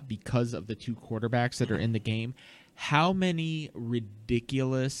a lot because of the 2 quarterbacks that are in the game. How many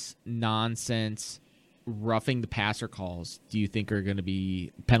ridiculous nonsense roughing the passer calls do you think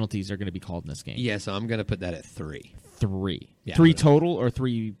penalties are going to be called in this game? Yeah, so I'm going to put that at 3. 3. Yeah. 3 total or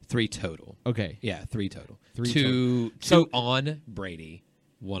 3? 3 total. Okay. Yeah, 3 total. 3 two So- on Brady,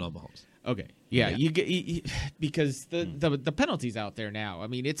 1 on Mahomes. Okay. Yeah, Yeah. you get because the penalties out there now. I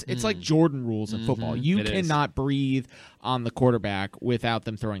mean, it's like Jordan rules in football. You It is. cannot breathe on the quarterback without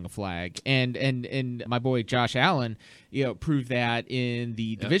them throwing a flag. And my boy Josh Allen, proved that in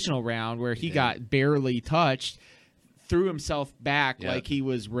the divisional round where he got barely touched. threw himself back Yeah. like he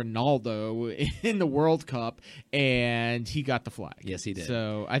was Ronaldo in the World Cup, and he got the flag. Yes, he did.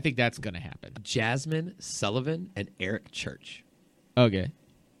 So I think that's going to happen. Jasmine Sullivan and Eric Church. Okay.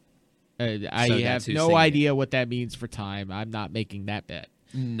 I So have that's who's no singing idea what that means for time. I'm not making that bet.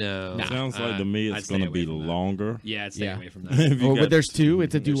 No. Sounds like to me I'd it's stay going to away be from that. longer. Yeah, I'd stay Yeah. away from that. If you Oh, got- but there's two.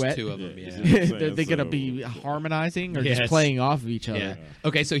 It's a There's duet. two of them, Yeah, yeah. it's just They're saying, going to so- be harmonizing or Yes. just playing off of each other? Yeah.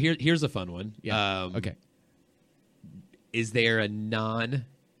 Okay, so here's a fun one. Yeah. Okay. Is there a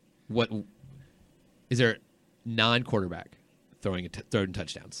non-quarterback throwing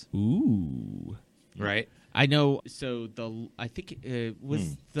touchdowns? Ooh. Right? I know. So I think it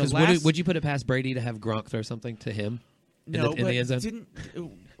was the Because last. would you put it past Brady to have Gronk throw something to him in no, the end zone? didn't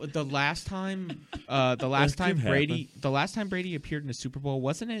the last time Brady appeared in a Super Bowl,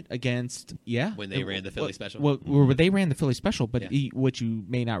 wasn't it against When they ran the Philly special? Well, they ran the Philly special, but Yeah. what you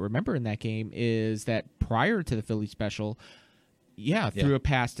may not remember in that game is that prior to the Philly special, threw a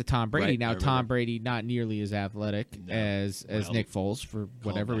pass to Tom Brady. Right, I Now remember. Tom Brady not nearly as athletic No. as Well, Nick Foles for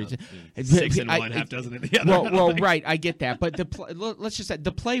whatever down. reason. 6 in one, half dozen in the other. Well, right, I get that, but let's just say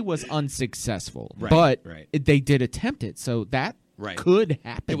the play was unsuccessful, Right, but right. they did attempt it, so that Right. could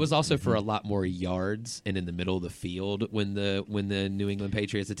happen. It was also for a lot more yards and in the middle of the field when the New England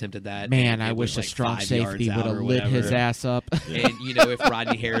Patriots attempted that. Man, And I it wish was a like strong 5 safety yards would out have or lit his whatever. ass up. And if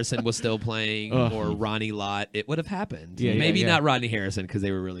Rodney Harrison was still playing Ugh. or Ronnie Lott, it would have happened. Yeah, Maybe yeah. not Rodney Harrison because they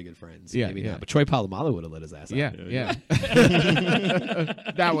were really good friends. Yeah, Maybe yeah. not. But Troy Polamalu would have lit his ass out. Yeah.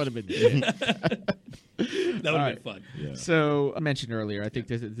 That would have been good. That would have been fun. Yeah. So I mentioned earlier, I think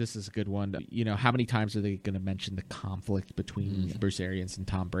this is a good one. You know, how many times are they going to mention the conflict between Bruce Arians and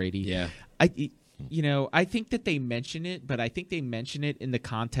Tom Brady? Yeah. I think that they mention it, but I think they mention it in the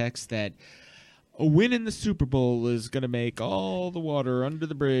context that a win in the Super Bowl is going to make all the water under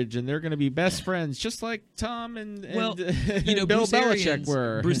the bridge, and they're going to be best friends, just like Tom and Well, Bill Bruce Belichick Arians,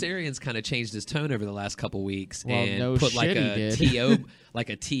 were. Bruce Arians kind of changed his tone over the last couple weeks Well, and no put like shit he a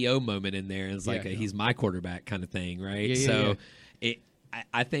did. TO moment in there. It's like Yeah. he's my quarterback kind of thing, right? Yeah, yeah, so yeah.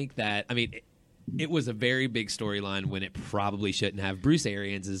 I think that it was a very big storyline when it probably shouldn't have. Bruce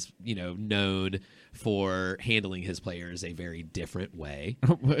Arians is known for handling his players a very different way.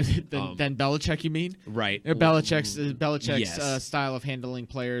 Than Belichick, you mean? Right. Belichick's Yes. style of handling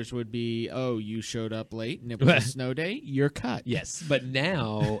players would be, oh, you showed up late and it was a snow day, you're cut. Yes, but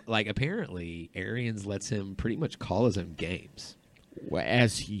now, apparently, Arians lets him pretty much call his own games. Well,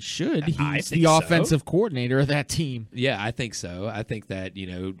 as he should. I He's think the so. offensive coordinator of that team. Yeah, I think so. I think that,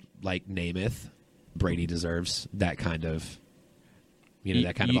 like Namath, Brady deserves that kind of,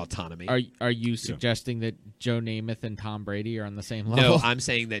 that kind of autonomy. Are you suggesting that Joe Namath and Tom Brady are on the same level? No, I'm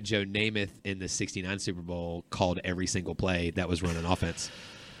saying that Joe Namath in the '69 Super Bowl called every single play that was running offense.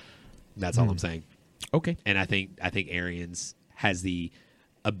 That's all I'm saying. Okay. And I think Arians has the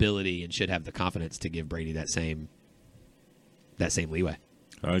ability and should have the confidence to give Brady that same leeway.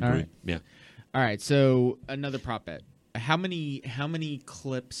 I agree. right. Yeah. All right, so another prop bet. How many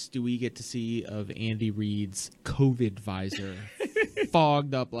clips do we get to see of Andy Reid's COVID visor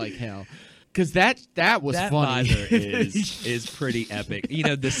fogged up like hell? Because that was That funny. visor is pretty epic.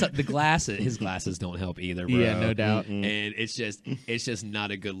 The glasses, his glasses don't help either, bro. Yeah, no doubt. And it's just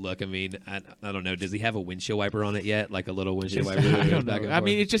not a good look. I mean, I don't know. Does he have a windshield wiper on it yet? Like a little windshield wiper? I don't know. I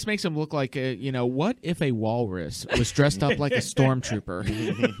mean, it just makes him look like what if a walrus was dressed up like a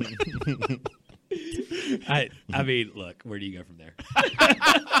stormtrooper? I mean, look, where do you go from there?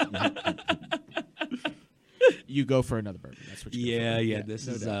 You go for another bourbon. That's what you go for. Yeah. This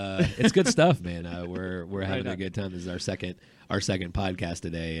no is doubt. it's good stuff, man. We're having know. a good time. This is our second podcast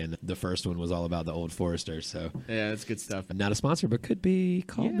today, and the first one was all about the Old Forester. So Yeah, that's good stuff. I'm not a sponsor, but could be.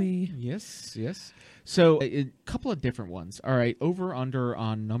 Call me. Yes. So a couple of different ones. All right, over under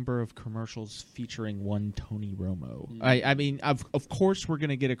on number of commercials featuring one Tony Romo. I mean, of course we're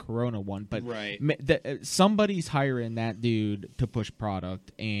gonna get a Corona one, but Right. Somebody's hiring that dude to push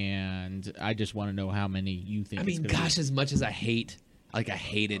product, and I just want to know how many you think. I it's mean, gonna gosh, be. as much as I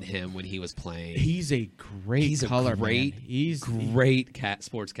hated him when he was playing. He's a great He's color a great, man. He's great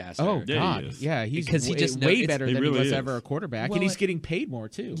sportscaster. Oh Yeah, God, he is. yeah, he's Because he just way knows- better he than really he was is. ever a quarterback, Well, and he's getting paid more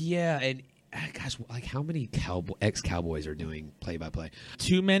too. Yeah, and gosh, like how many ex-Cowboys are doing play-by-play?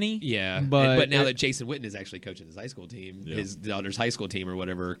 Too many, Yeah, but now that Jason Witten is actually coaching his high school team, Yeah. his daughter's high school team or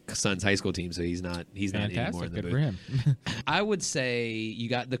whatever, son's high school team, so he's not anymore fantastic, in the good booth. for him. I would say you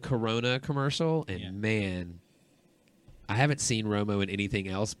got the Corona commercial, and man, I haven't seen Romo in anything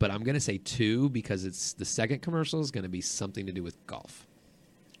else, but I'm going to say 2 because it's the second commercial is going to be something to do with golf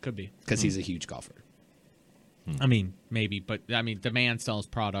Could be. because he's a huge golfer. I mean, maybe, but I mean, the man sells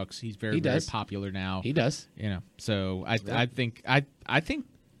products. He's very, very popular now. He does. You know, so I think.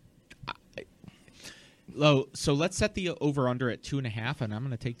 So let's set the over under at 2.5, and I'm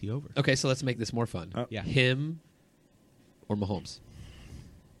going to take the over. Okay, so let's make this more fun. Yeah. Him or Mahomes?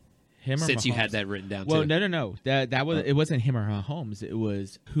 Him or Since you Mahomes? had that written down, Well, too. no. That was it. Wasn't him or Mahomes. It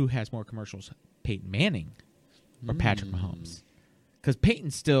was who has more commercials, Peyton Manning or Patrick Mahomes. Because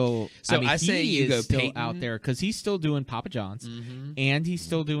Peyton's still. So I mean, I say he you is go still Peyton. out there because he's still doing Papa John's, and he's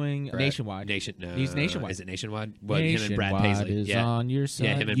still doing Nationwide. He's Nationwide. Is it Nationwide? What, him and Brad Nationwide Paisley. is on your side.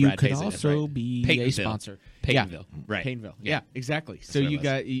 Yeah, him and you Brad could Paisley. That's also right. be Peytonville. a sponsor. Peytonville. Yeah. Right. Peytonville. Yeah. Yeah, exactly. So what it you was.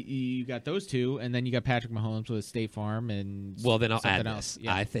 got you got those two, and then you got Patrick Mahomes with State Farm, and Well, then I'll something add else. this.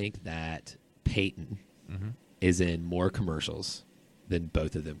 Yeah. I think that Peyton is in more commercials than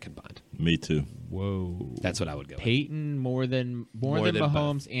both of them combined. Me too. Whoa. That's what I would go with. Peyton more than More than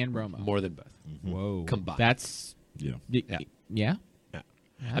Mahomes and Romo. More than both. Whoa. Combined. That's Yeah. yeah. Yeah. I'd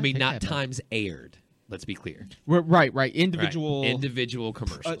I mean, take not that back. times aired. Let's be clear. Right. Right. Individual Individual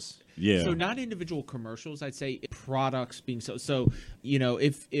commercials. Yeah. So not individual commercials. I'd say products being so. You know,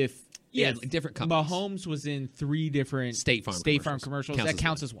 if Like different companies. Mahomes was in 3 different State Farm commercials. Counts that as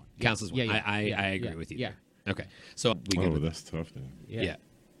counts one. as one. Counts as one. Yeah, I yeah, agree yeah, with you. Yeah. there. Okay. So we good Oh, with that's tough then. yeah.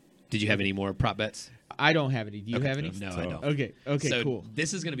 Did you have any more prop bets? I don't have any. Do you Okay. have any? No, That's I tough. don't. Okay, So cool.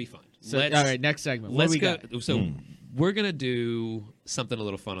 this is going to be fun. So, all right, next segment. What Let's do we go. got? So we're going to do something a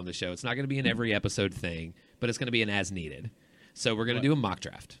little fun on the show. It's not going to be an every episode thing, but it's going to be an as needed. So we're going to do a mock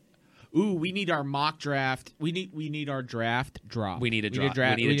draft. Ooh, we need our mock draft. We need our draft drop. We need a drop.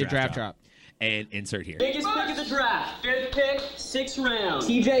 We need a draft drop. And insert here. Biggest pick of the draft. 5th pick, 6th round.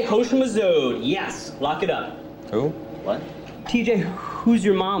 TJ Houshmandzadeh. Yes, lock it up. Who? What? TJ, who's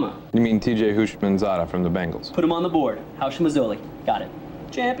your mama? You mean TJ Houshmandzadeh from the Bengals? Put him on the board. Houshmandzadeh. Got it.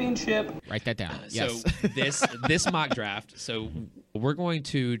 Championship. Write that down. Yes. So this mock draft. So we're going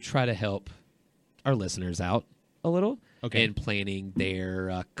to try to help our listeners out a little in planning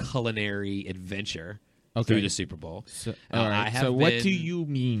their culinary adventure through the Super Bowl. So, all right. So what do you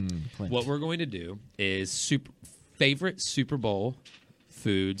mean, Clint? What we're going to do is favorite Super Bowl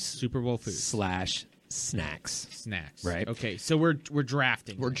foods. Super Bowl foods / snacks. Snacks. Right. Okay. So we're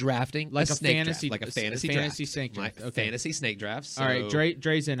drafting. We're drafting Like a a snake fantasy- draft, like a fantasy fantasy draft. snake draft. My Okay. fantasy snake draft. So, All right.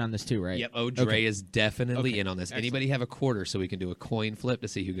 Dre's in on this too, right? Yep. Dre Okay. is definitely Okay. in on this. Excellent. Anybody have a quarter so we can do a coin flip to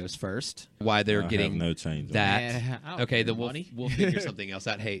see who goes first? Why they're I getting have no change on that? Yeah, I don't Okay, care, then money. we'll figure something else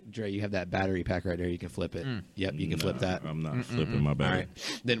out. Hey, Dre, you have that battery pack right there. You can flip it. Yep, you can flip that. I'm not flipping my All bag.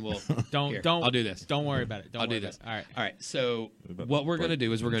 right. Then we'll Don't. I'll do this. Don't worry about it. Don't I'll worry do about this. it. All right. All right. So about what to we're gonna break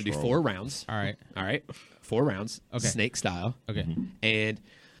do is we're gonna do control. 4 rounds. All right. All right. 4 rounds. Okay. Snake style. Okay. And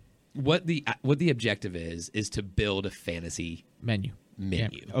what the objective is to build a fantasy Menu. menu.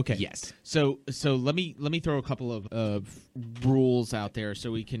 Yeah. Okay. Yes. So let me throw a couple of rules out there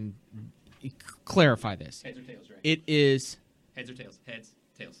so we can clarify this. Heads or tails, Dre? It is. Heads or tails? Heads,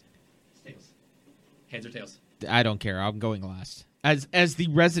 tails, tails. Heads or tails? I don't care. I'm going last. As the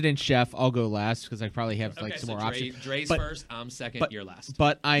resident chef, I'll go last because I probably have like Okay, some so more options. Dre's But- first. I'm second. but- You're last.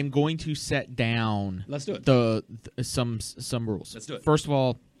 But I'm going to set down. Let's do it. Some rules. Let's do it. First of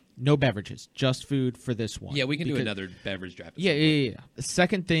all, no beverages, just food for this one. Yeah, we can do Because- another beverage draft. at Yeah, some yeah, point. yeah. The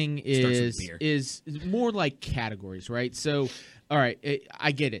second thing Starts with is beer. is more like categories, right? So, all right,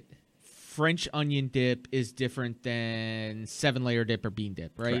 I get it. French onion dip is different than 7-layer dip or bean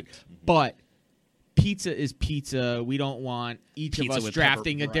dip, right? Correct. But pizza is pizza. We don't want each Pizza of us with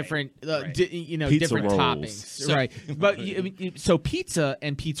drafting pepper- a different, right. Pizza different rolls. toppings, So- right? But so pizza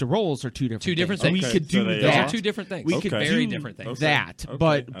and pizza rolls are two different Two different things. things. We could So do they Those are? that. are two different things. We could Okay. Very do different things. Okay. that, Okay.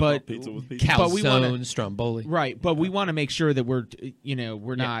 but I but thought pizza was pizza. Cal- but we wanna- Calzone, stromboli. Right, but we want to make sure that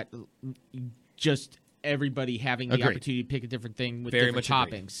we're not just everybody having the Agreed. opportunity to pick a different thing with Very different much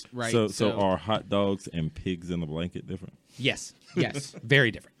agreed. toppings, right? So are hot dogs and pigs in a blanket different? Yes. yes,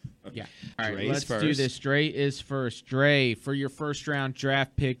 Very different. yeah. All right, Dre's let's do first. this. Dre is first. Dre, for your first round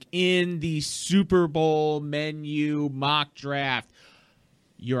draft pick in the Super Bowl menu mock draft,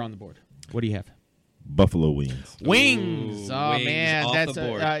 you're on the board. What do you have? Buffalo wings. Wings. Ooh, Oh wings man, off that's the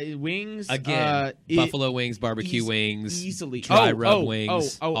board. wings Again, buffalo wings, barbecue wings, easily dry rub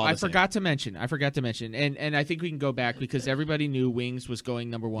wings. Oh, all I the same. forgot to mention, and I think we can go back because everybody knew wings was going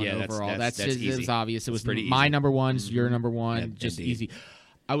number one Yeah, that's- overall. that's It easy. was obvious. It That's was pretty my easy. number one's your number one, Yeah, just indeed. easy.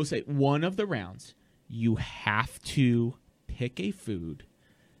 I will say one of the rounds you have to pick a food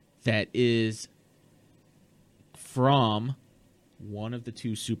that is from one of the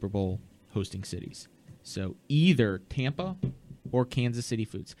 2 Super Bowl hosting cities. So either Tampa or Kansas City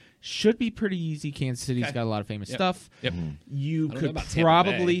foods. Should be pretty easy. Kansas City's Okay. got a lot of famous Yep. stuff. Yep. You I don't know could about Tampa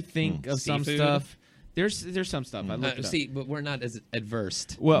probably Bay. think of some Seafood? stuff There's some stuff. I looked it up. See, but we're not as adverse.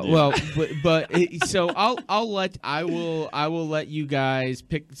 Well, so I will let you guys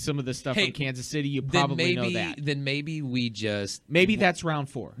pick some of the stuff Hey, from Kansas City. You probably know that. Then maybe we just That's round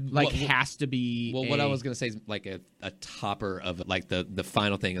 4. Has to be. Well, what I was gonna say is like a topper of like the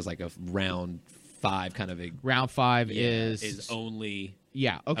final thing is like a round 5 kind of a round 5 is only.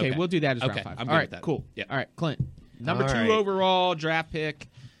 Yeah. Okay, we'll do that as round 5. I'm All good right. with that. Cool. Yeah. All right, Clint. Number All 2 right. overall draft pick.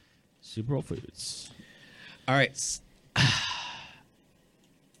 Super Bowl foods. All right.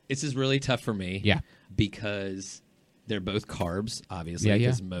 This is really tough for me. Yeah. Because they're both carbs, obviously. Yeah, yeah.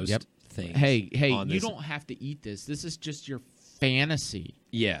 Because most things. Hey, on you this- don't have to eat this. This is just your fantasy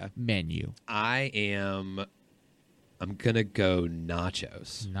Yeah. menu. I'm gonna go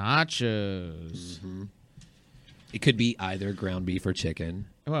nachos. Nachos. It could be either ground beef or chicken.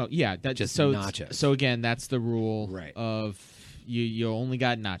 Well, yeah, that Just so nachos. So again, that's the rule Right. of you only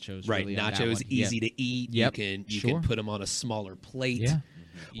got nachos. Right, really on that nachos one. easy Yep. to eat. Yep, You sure. can put them on a smaller plate. Yeah.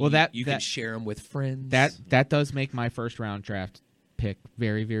 You- Well, you can that- share them with friends. That does make my first round draft pick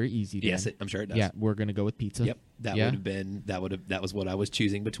very, very easy. Then. Yes, I'm sure it does. Yeah, we're gonna go with pizza. Yep. That Yeah. would have been that was what I was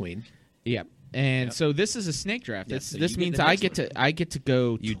choosing between. Yep. And so this is a snake draft. Yeah, This so this you get means the I next get one. to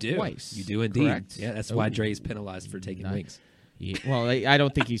go You do. twice. You do indeed. Correct? Yeah, that's why Oh. Dre's penalized for taking Nice. wings. Yeah, well, I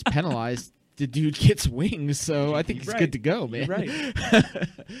don't think he's penalized. The dude gets wings, so I think he's Right. good to go, man. You're right.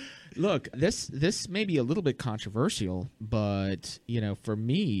 Look, this may be a little bit controversial, but for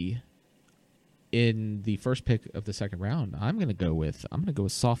me, in the first pick of the second round, I'm gonna go with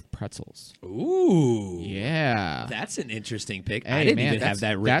soft pretzels. Ooh. Yeah. That's an interesting pick. Hey, I didn't man, even have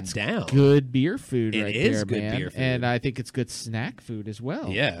that written that's down. Good beer food It right is there, good man. beer food. And I think it's good snack food as well.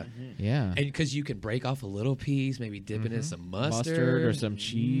 Yeah. Yeah. And because you can break off a little piece, maybe dip it in some mustard. or some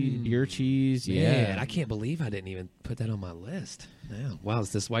cheese, beer cheese. Man, Yeah. I can't believe I didn't even put that on my list. Yeah. Wow,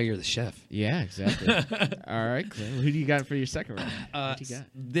 is this why you're the chef? Yeah, exactly. All right, Clint. Who do you got for your second round? What you got?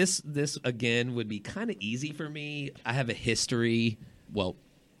 This again would be kind of easy for me. I have a history. Well,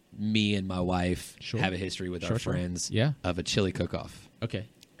 me and my wife Sure. have a history with Sure, our sure. friends. Yeah. Of a chili cook-off Okay.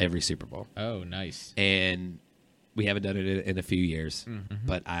 every Super Bowl, Oh, nice. and we haven't done it in a few years.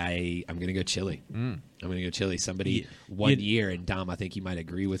 But I'm gonna go chili. I'm gonna go chili. Somebody one year, and Dom, I think you might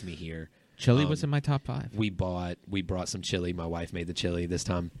agree with me here. Chili was in my top 5. We brought some chili. My wife made the chili this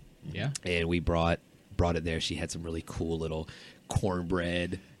time. Yeah. And we brought it there. She had some really cool little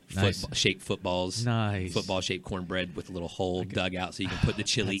cornbread Nice. shaped footballs. Nice. Football shaped cornbred with a little hole dug out so you can put the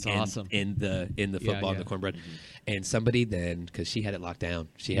chili That's awesome. in the football and the cornbread. And somebody then, because she had it locked down,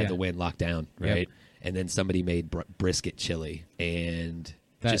 she had Yeah. the win locked down, Yep. right? And then somebody made brisket chili and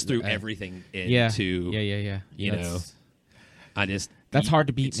That- just threw uh, everything Yeah. into. Yeah. You know, That's hard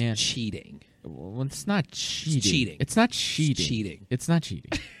to beat, it's man. Cheating. Well, it's not cheating. cheating. It's not cheating. cheating. It's not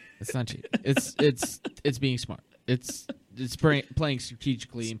cheating. It's not cheating. It's being smart. It's playing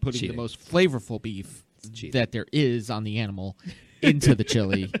strategically and putting cheating. the most flavorful beef cheating. that there is on the animal into the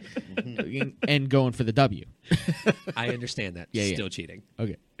chili and going for the W. I understand that. Yeah, yeah. Still cheating.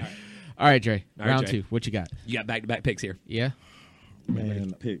 Okay. All right, Dre. All right, Round Dre. 2. What you got? You got back-to-back picks here. Yeah.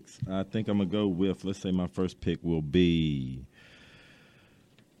 Man, picks. I think I'm gonna go with. Let's say my first pick will be.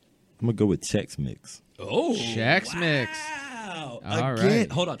 I'm gonna go with Chex Mix. Oh, Chex Mix. Wow. All Again,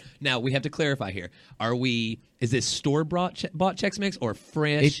 right. hold on. Now we have to clarify here. Is this store bought Chex Mix or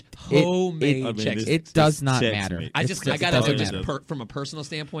fresh homemade I mean, Chex this- Mix? It does not Chex matter. Mix. I It's gotta know doesn't just matter. from a personal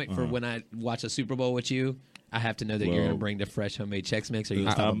standpoint for when I watch a Super Bowl with you. I have to know that you're Well, going to bring the fresh homemade Chex Mix, or you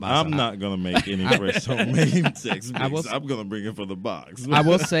I'm not gonna make any fresh homemade Chex Mix. I'm gonna bring it for the box. I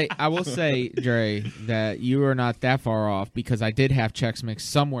will say, Dre, that you are not that far off because I did have Chex Mix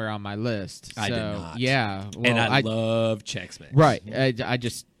somewhere on my list. I did So, not. Yeah, well, and I love Chex Mix. right. I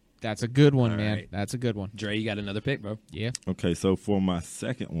just that's a good one, All man. right. That's a good one. Dre, you got another pick, bro? Yeah. Okay, so for my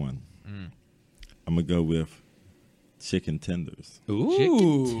second one, I'm gonna go with chicken tenders.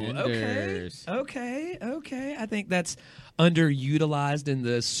 Ooh, tenders. okay. I think that's underutilized in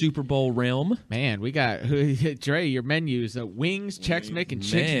the Super Bowl realm. Man, we got Dre. Your menus: wings, Chex Mix, and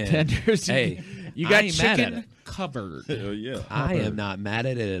chicken Man. tenders. Hey, you I got ain't mad at chicken it. covered. Hell yeah! I am not mad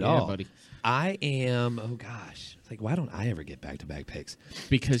at it at Yeah, all, buddy. I am. Oh gosh, it's like why don't I ever get back-to-back picks?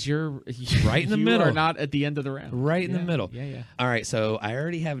 Because you're Right in the you middle. are not at the end of the round. Right in the Yeah, middle. Yeah. All right, so I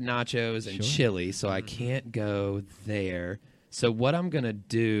already have nachos and Sure. chili, so I can't go there. So what I'm gonna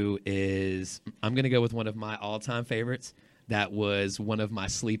do is I'm gonna go with one of my all-time favorites. That was one of my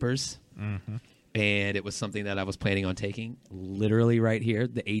sleepers. And it was something that I was planning on taking literally right here.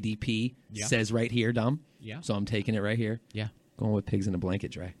 The ADP Yeah. says right here, Dom. Yeah. So I'm taking it right here. Yeah. Going with pigs in a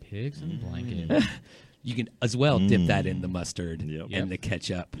blanket, Dre. Pigs in a blanket. You can as well dip that in the mustard Yep. and the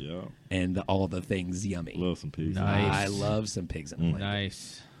ketchup Yeah. and all the things yummy. Love some pigs. Nice. I love some pigs in a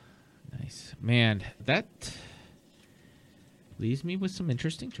blanket. Nice. Man, that leaves me with some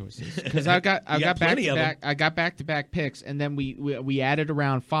interesting choices because I got back plenty to of back. I got back to back picks, and then we added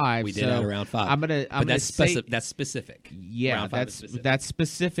around 5. We did add around 5. I'm gonna that's say that's specific. yeah, Round 5 is specific. that's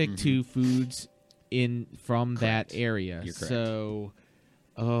specific to foods from Correct. that area. You're correct. So,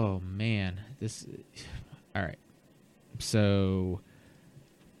 oh man, this. All right. So,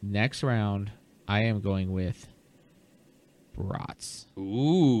 next round, I am going with brats.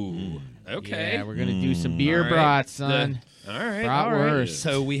 Ooh. Okay. Yeah, we're gonna do some beer All right. brats, son. All right. Bratwurst.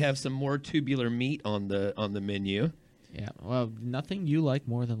 So we have some more tubular meat on the menu. Yeah. Well, nothing you like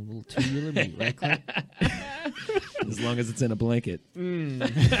more than a little tubular meat, right, Clint? As long as it's in a blanket.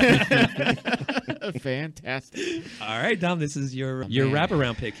 Fantastic. All right, Dom, this is your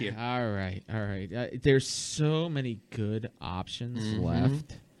wraparound pick here. All right. There's so many good options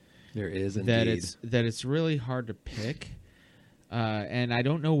left There is that indeed. it's really hard to pick, and I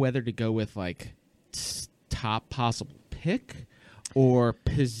don't know whether to go with like top possible pick or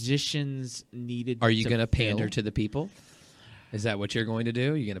positions needed. Are you to going to pander fill. to the people? Is that what you're going to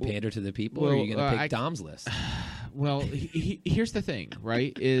do? Are you going to pander to the people, or are you going to pick Dom's list? Well, here's the thing,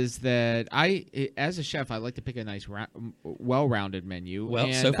 right? Is that as a chef, I like to pick a nice, well-rounded menu. Well,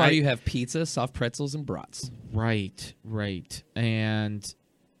 and so far you have pizza, soft pretzels, and brats. Right, and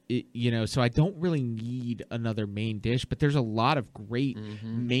so I don't really need another main dish, but there's a lot of great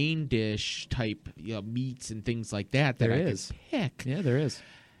main dish type meats and things like that There I is. could pick. Yeah, there is.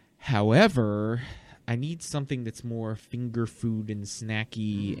 However, I need something that's more finger food and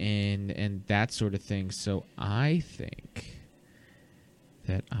snacky and that sort of thing. So I think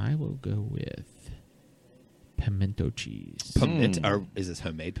that I will go with pimento cheese. Or is this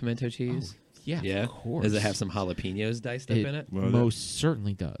homemade pimento cheese? Yeah, Yeah. of course. Does it have some jalapenos diced up in it? Well, Most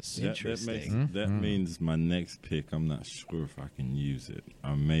certainly does. Interesting. That means my next pick, I'm not sure if I can use it.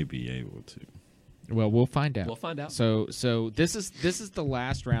 I may be able to. Well, we'll find out. We'll find out. So this is the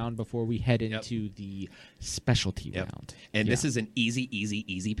last round before we head into the specialty round. And Yeah. this is an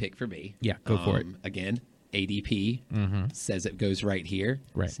easy pick for me. Yeah, go for it. Again, ADP says it goes right here.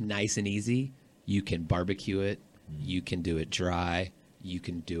 Right. It's nice and easy. You can barbecue it. You can do it dry. You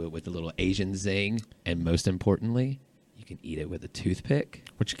can do it with a little Asian zing. And most importantly, you can eat it with a toothpick.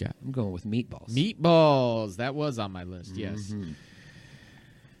 What you got? I'm going with meatballs. Meatballs. That was on my list. Yes.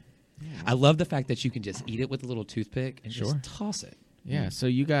 I love the fact that you can just eat it with a little toothpick and Sure. just toss it. Yeah. So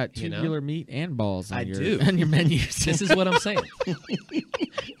you got You know? tubular meat and balls on I your do. on your menu. This is what I'm saying.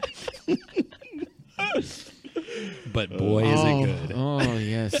 But boy, is it good. Oh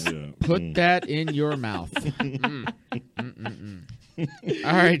yes. Yeah. Put that in your mouth. All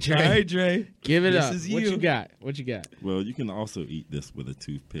right, Trey. All right, Dre. Give it This up. is What you. you got? What you got? Well, you can also eat this with a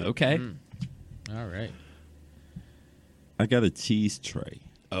toothpick. Okay. All right. I got a cheese tray.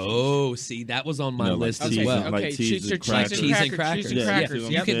 Oh, see, that was on my No, like list as cheese well. and- like cheese and crackers. Cheese and crackers. Cheese and Yeah, crackers. yeah.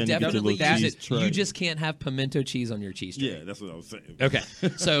 You Yep. can Get your definitely little use cheese it. tray. You just can't have pimento cheese on your cheese tray. Yeah, that's what I was saying. Okay.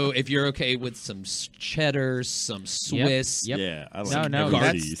 So if you're okay with some cheddar, some Swiss, Yep. Yeah, I like No, every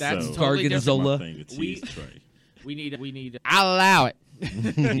that's cheese, that's so totally that's different. my Gorgonzola. thing, a We- cheese tray. We need. I'll allow it.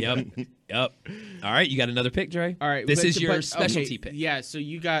 yep. All right, you got another pick, Dre? All right. This is your okay, specialty pick. Yeah. So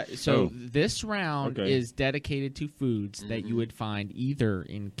you got. Oh. This round Okay. is dedicated to foods that you would find either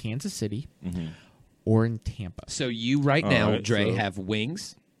in Kansas City Mm-hmm. or in Tampa. So you right All now, right, Dre, so- have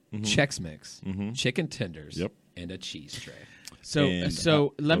wings, Chex Mix, chicken tenders, Yep. and a cheese tray. So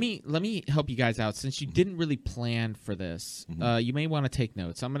And, let me help you guys out since you didn't really plan for this. You may want to take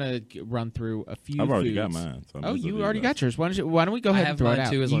notes. I'm gonna run through a few. I've already foods. got mine. So Oh, you already got yours. Why don't we go I ahead have and throw mine it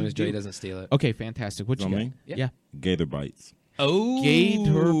out? too, as long You as Dre do- doesn't steal it. Okay, fantastic. What you On got? me? Yeah. Gator bites. Oh,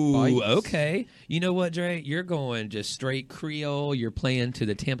 Gator bites. Okay. You know what, Dre? You're going just straight Creole. You're playing to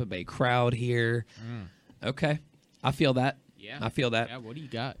the Tampa Bay crowd here. Okay, I feel that. Yeah. I feel that. Yeah. What do you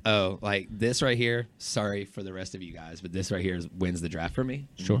got? Oh, like this right here. Sorry for the rest of you guys, but this right here wins the draft for me.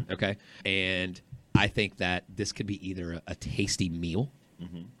 Sure. Okay. And I think that this could be either a tasty meal,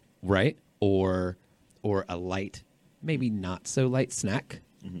 right, or a light, maybe not so light snack.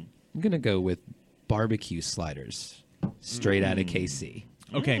 I'm gonna go with barbecue sliders, straight out of KC.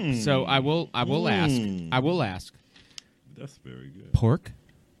 Okay, so I will ask. That's very good. Pork,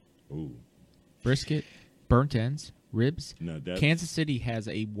 Ooh. brisket, burnt ends, ribs. No, that's- Kansas City has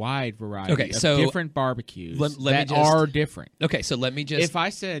a wide variety Okay, of so different barbecues let me that just- are different. Okay, so let me just If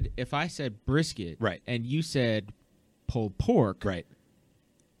I said brisket, Right. and you said pulled pork, right.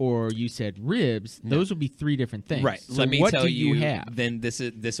 or you said ribs, those would be three different things. Right. So Let me what tell do you have? Then this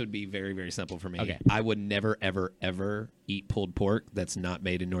would be very, very simple for me. Okay. I would never, ever, ever eat pulled pork that's not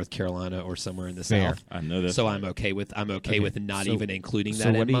made in North Carolina or somewhere in the Fair. South. I know that. So I'm okay with with not So- even including so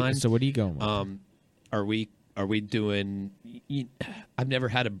that what in are you, mine. So what are you going with? Are we doing? I've never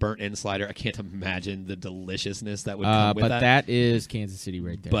had a burnt end slider. I can't imagine the deliciousness that would come with but that is Kansas City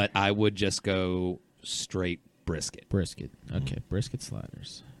right there. But I would just go straight brisket. brisket. Okay, brisket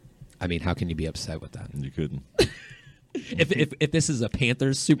sliders. I mean, how can you be upset with that? You couldn't. If this is a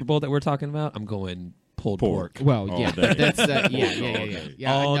Panthers Super Bowl that we're talking about, I'm going pulled pork. Well, All yeah, day. that's All yeah. day.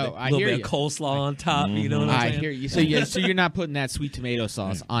 Yeah, All no, the I little hear bit you. of coleslaw on top. You know what I'm I saying? hear you. So you're not putting that sweet tomato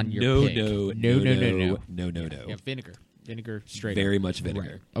sauce on your No, pig. no, no. no. Yeah, vinegar straight. Very up. much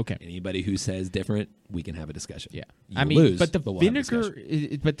vinegar. Right. Okay. Anybody who says different, we can have a discussion. Yeah, You I mean, lose, but the we'll have a vinegar,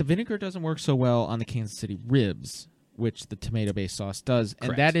 discussion. but the vinegar doesn't work so well on the Kansas City ribs, which the tomato-based sauce does, and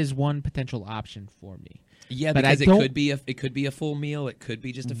Correct. that is one potential option for me. Yeah, but because I it don't- could be a full meal. It could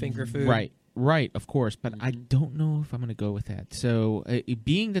be just a finger food. Right, of course, but I Mm-hmm. don't know if I'm going to go with that. So,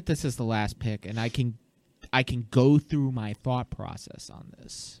 being that this is the last pick, and I can go through my thought process on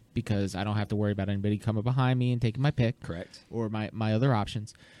this because I don't have to worry about anybody coming behind me and taking my pick. Correct. Or my other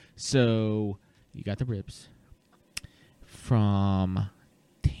options. So you got the ribs from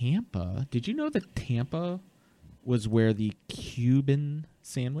Tampa. Did you know that Tampa was where the Cuban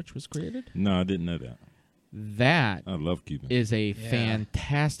sandwich was created? No, I didn't know that. That I love Cuban. is a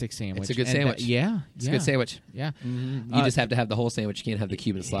fantastic sandwich. It's a good And sandwich. It's a good sandwich. Yeah. You just have to have the whole sandwich. You can't have the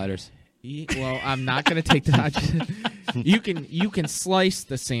Cuban sliders. Well, I'm not going to take that. you can slice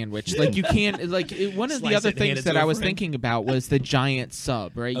the sandwich like you can one of the Slice other it and hand things it that to a I was friend. thinking about was the giant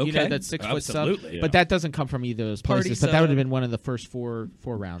sub, right? You know Okay. that 6-foot sub, Absolutely. Yeah. but that doesn't come from either of those Party places. But that would have sub. been one of the first four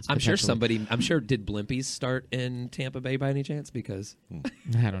rounds. I'm sure potentially. did Blimpies start in Tampa Bay by any chance? Because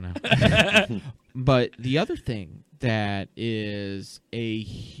I don't know. But the other thing that is a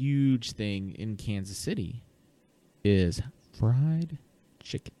huge thing in Kansas City is fried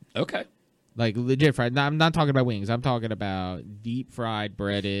chicken. okay, Like legit fried. No, I'm not talking about wings. I'm talking about deep fried,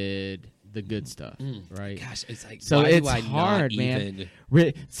 breaded, the good stuff, right? gosh, it's like So why it's do I hard, not man.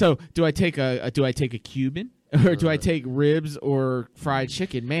 Even... So do I take a Cuban or do I take ribs or fried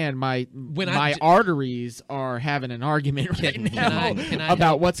chicken? Man, my arteries are having an argument right now can I about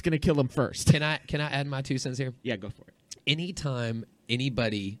help? what's going to kill them first. Can I add my 2 cents here? Yeah, go for it. Anytime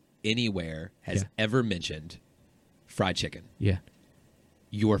anybody anywhere has ever mentioned fried chicken, Yeah.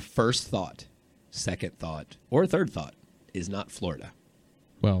 your first thought, second thought, or third thought is not Florida.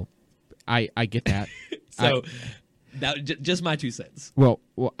 Well, I get that. So just my 2 cents.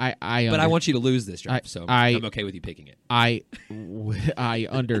 I But I want you to lose this draft, so I- I'm okay with you picking it. I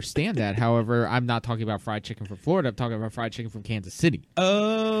understand that. However, I'm not talking about fried chicken from Florida. I'm talking about fried chicken from Kansas City.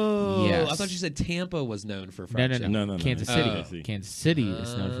 Oh, Yes. I thought you said Tampa was known for No, fried no, chicken. no, No. Kansas Oh. City. Kansas City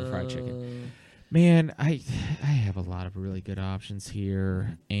is known for fried chicken. Man, I have a lot of really good options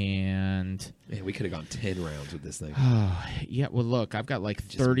here, and Man, we could have gone 10 rounds with this thing. yeah. Well, look, I've got like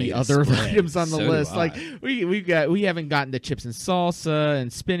Just 30 made a other spread. items on the So do list. I. Like we haven't gotten to chips and salsa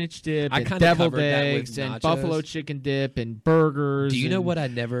and spinach dip I and kinda deviled covered that with eggs and nachos. buffalo chicken dip and burgers. Do you know and what I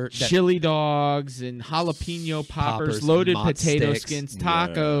never... that- chili dogs and jalapeno poppers, Poppers, loaded mott potato sticks. skins, Yeah.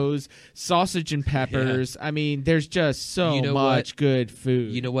 tacos, sausage and peppers. I mean, there's just so You know much what? good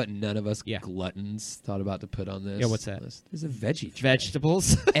food. You know what none of us Yeah. gluttons thought about to put on this? Yeah, what's that? list? There's a veggie tray.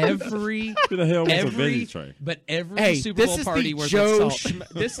 Vegetables. Every... Who the hell wants a every veggie tray? But every Hey, Super this Bowl is party the worth Joe. its salt.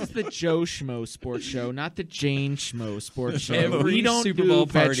 This is the Joe Schmo Sports Show, not the Jane Schmo Sports Show. Every we don't Super do Bowl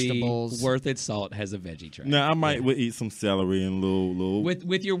party vegetables. worth its salt has a veggie tray. Now I might would eat some celery and little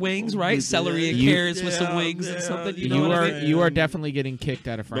With your wings, right? With- Celery and You- carrots with some yeah, wings and yeah, something. You you know You what are I mean? you are definitely getting kicked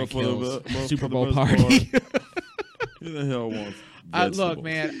out of Frank But for the- Hill's but Super for the Bowl most party. Who the hell wants Look, vegetables?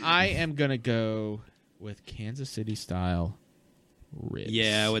 man, I am gonna go with Kansas City style ribs.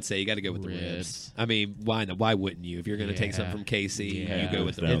 Yeah, I would say you got to go with the Ribs. ribs. I mean, why not? Why wouldn't you? If you're going to take something from KC, Yeah. you go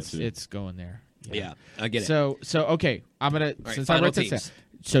with the Down ribs. to- It's going there. Yeah, I get it. So okay, I'm gonna right, since I final wrote this teams. down.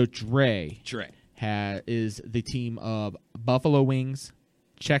 So Dre Trey. is the team of buffalo wings,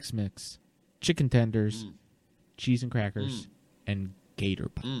 Chex Mix, chicken tenders, cheese and crackers, and gator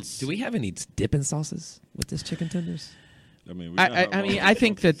bites. Do we have any dipping sauces with this chicken tenders? I mean, I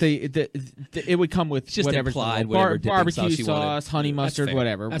think that the it would come with Just whatever's implied, involved. whatever dipping barbecue sauce you wanted. sauce, honey That's mustard, fair.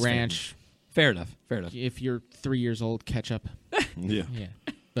 whatever, That's fair. ranch. Fair enough. Fair enough. If you're 3 years old, ketchup. Yeah. Yeah,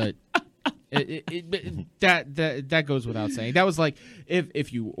 but that goes without saying. That was like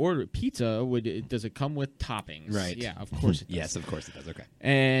if you order pizza, does it come with toppings? Right. Yeah, of course it does. Yes, of course it does. Okay.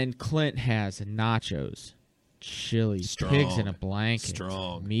 And Clint has nachos, chili, Strong. pigs in a blanket,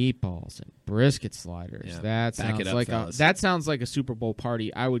 Strong. meatballs, and brisket sliders. Yeah. That Back it up, fellas. that sounds like a Super Bowl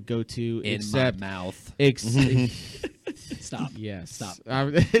party I would go to. In except, my mouth. Stop. Yes. Stop.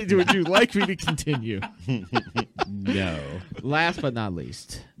 Would you like me to continue? No. Last but not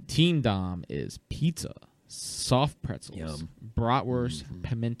least, Team Dom is pizza, soft pretzels, Yum. bratwurst,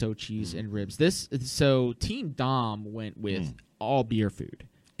 pimento cheese, and ribs. So Team Dom went with all beer food.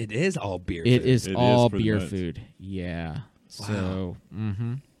 It is all beer. It food. is It all is pretty beer much. food. Yeah. So,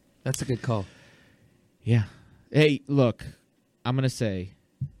 That's a good call. yeah. Hey, look, I'm gonna say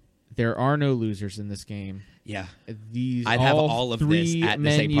there are no losers in this game. Yeah. These I'd have all of this three at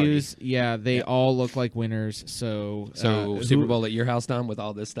the same party. menus, yeah, they all look like winners. So, So Super Bowl at your house, Dom, with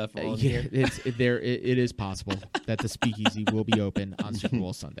all this stuff on yeah, here? it is possible that the speakeasy will be open on Super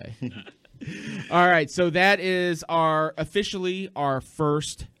Bowl Sunday. All right, so that is officially our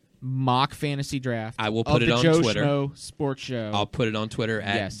first mock fantasy draft. I will of put it the on Joe Twitter. Schmo Sports Show. I'll put it on Twitter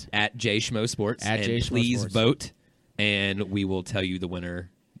at Yes. @JSchmo Sports. At and J Schmo please Sports. vote, and we will tell you the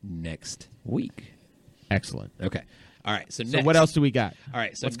winner next week. Excellent. Okay. All right. So, So next, what else do we got? All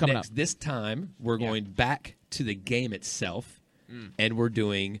right. So what's coming next, up? this time we're going back to the game itself, and we're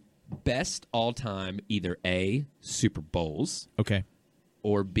doing best all-time either A, Super Bowls, Okay.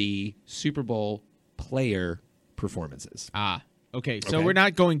 or B, Super Bowl player performances. Okay. So Okay. we're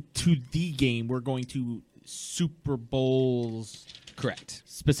not going to the game. We're going to Super Bowls Correct.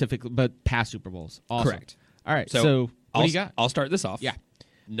 specifically, but past Super Bowls. Awesome. Correct. All right. So what do you got? I'll start this off. Yeah.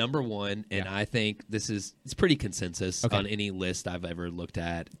 Number one, and Yeah. I think it's pretty consensus Okay. on any list I've ever looked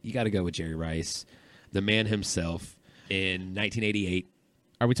at. You got to go with Jerry Rice, the man himself, in 1988.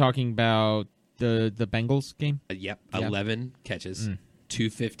 Are we talking about the Bengals game? Yep, Yeah. 11 catches,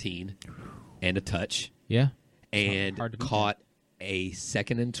 215, and a touch, Yeah. and hard to beat caught a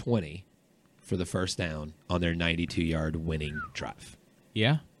 2nd and 20 for the first down on their 92-yard winning drive.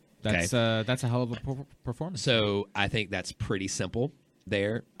 Yeah. That's a hell of a performance. So I think that's pretty simple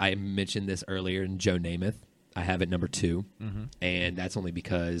there. I mentioned this earlier in Joe Namath. I have it number 2, and that's only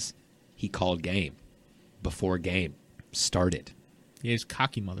because he called game before game started. He's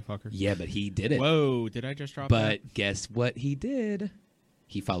cocky motherfucker. Yeah, but he did it. Whoa, did I just drop But guess what he did?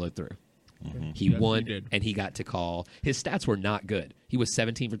 He followed through. He Yes, he won, did. and he got to call. His stats were not good. He was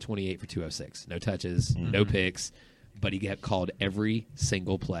 17 for 28 for 206. No touches, no picks, but he got called every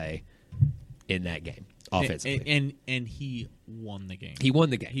single play in that game offensively. And he won the game. He won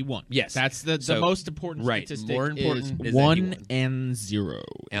the game. He won. Yes. That's the So- most important right. statistic. More important is is that he 1-0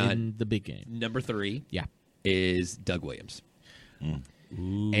 And- in the big game. Number 3 Yeah. is Doug Williams.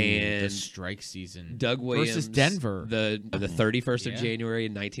 Ooh, And the strike season. Doug Williams versus Denver. The 31st of Yeah. January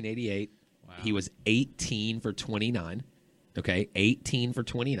in 1988. Wow. He was 18 for 29. Okay, 18 for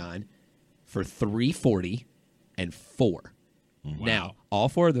 29 for 340 and 4. Now, all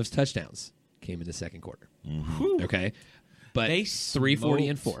 4 of those touchdowns came in the second quarter. Okay, but They 340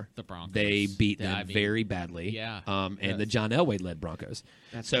 and smoked 4. the Broncos. They beat them I mean, very badly. yeah. And the John Elway led Broncos.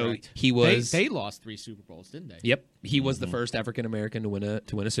 That's so correct. he was. They lost 3 Super Bowls, didn't they? Yep, he was the first African American to win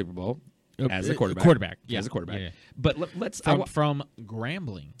a Super Bowl as a quarterback. Quarterback, yeah. as a quarterback. Yeah, yeah. But let's. I From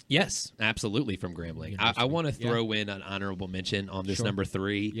Grambling. Yes, absolutely from Grambling. I want to Yeah. throw in an honorable mention on this Sure. number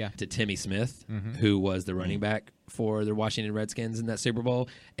 3 Yeah. to Timmy Smith, who was the running back for the Washington Redskins in that Super Bowl,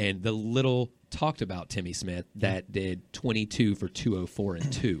 and the little talked about Timmy Smith that did 22 for 204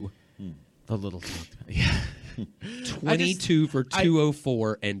 and 2. The little yeah. 22 for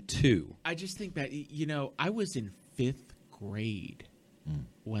 204 and 2. I just think that I was in 5th grade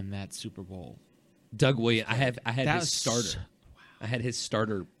when that Super Bowl. Doug Williams. I had That his was starter. I had his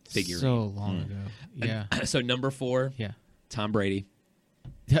starter figure. So long ago. Yeah. So number 4, Yeah. Tom Brady,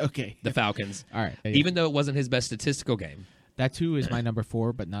 Okay. the Falcons. All right. Yeah. Even though it wasn't his best statistical game, that too is my number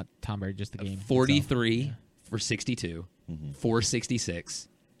 4, but not Tom Brady, just the game. 43 for 62, 466,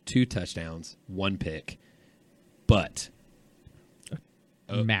 2 touchdowns, 1 pick. But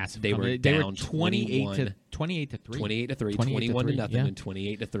itself. Massive. they were They down were 28 to 3. 28 to 3, 21 to nothing, and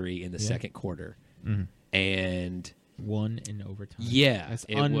 28 to 3 in the second quarter. And Won in overtime. Yeah, That's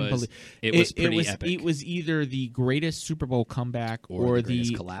it was- unbelievable. it was pretty epic. It was either the greatest Super Bowl comeback Or the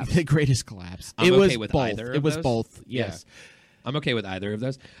greatest collapse. The greatest collapse. I'm it was okay with both. either It of was those. both. Yes. I'm okay with either of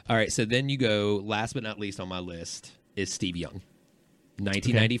those. All right, so then you go, last but not least on my list is Steve Young.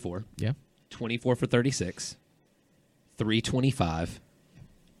 1994, Yeah. 24 for 36, 325,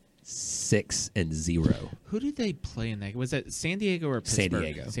 6 and 0. Who did they play in that? Was that San Diego or Pittsburgh? San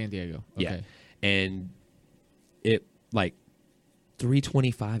Diego. San Diego. Okay. Yeah. And it, like,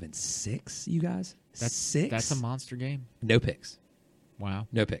 325 and 6, you guys? That's 6? That's a monster game. No picks. Wow.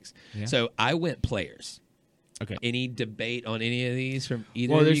 No picks. Yeah. So I went players. Okay. Any debate on any of these from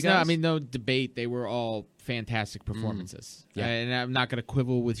either Well, of you there's guys? no debate. They were all fantastic performances. Yeah. And I'm not going to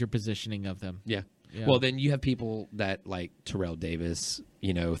quibble with your positioning of them. Yeah. Yeah. Well, then you have people that like Terrell Davis,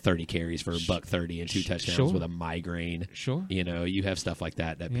 30 carries for $130 and 2 touchdowns Sure. with a migraine. Sure. You have stuff like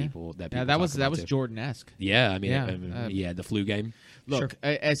that Yeah. people Yeah, talk that was about too. Jordan-esque. Yeah, I mean, Yeah. the flu game. Look,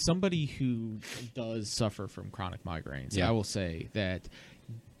 as somebody who does suffer from chronic migraines, Yeah. I will say that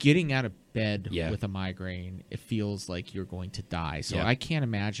getting out of bed Yeah. with a migraine, it feels like you're going to die. So Yeah. I can't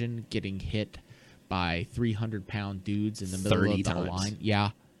imagine getting hit by 300-pound dudes in the middle 30 of the times. line.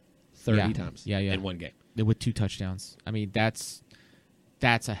 Yeah. 30 Yeah. times Yeah, yeah. in one game. With 2 touchdowns. I mean, that's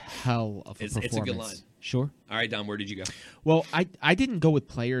a hell of a It's performance. a good line. Sure. All right, Dom, where did you go? Well, I didn't go with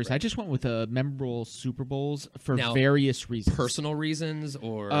players. I just went with memorable Super Bowls for Now, various reasons. Personal reasons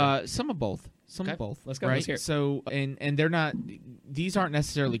or Some of both. Some Okay, of both. let's go. Right. Let's hear it. So and they're not. These aren't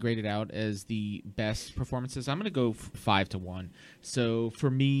necessarily graded out as the best performances. I'm going to go 5-1. So for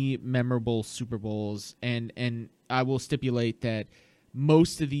me, memorable Super Bowls, and I will stipulate that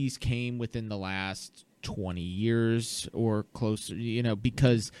most of these came within the last 20 years or closer.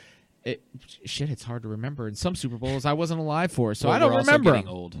 Because. It's hard to remember. In some Super Bowls, I wasn't alive for, so Well, I don't we're also remember. getting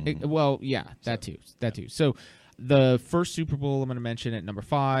old. Well, yeah, that too. So, the first Super Bowl I'm going to mention at number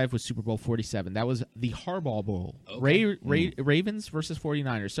 5 was Super Bowl 47. That was the Harbaugh Bowl. Okay. Ravens versus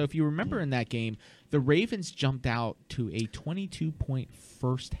 49ers. So, if you remember in that game, the Ravens jumped out to a 22-point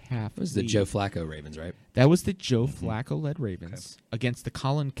first half. It was the lead. Joe Flacco Ravens, right? That was the Joe Flacco-led Ravens against the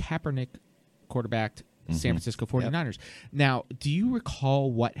Colin Kaepernick quarterbacked San Francisco 49ers. Now, do you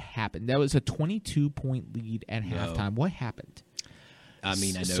recall what happened? That was a 22-point lead at halftime. What happened? I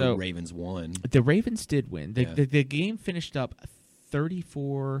mean, I know So- Ravens won. The Ravens did win. Yeah. The game finished up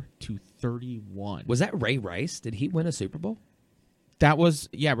 34-31. Was that Ray Rice? Did he win a Super Bowl? That was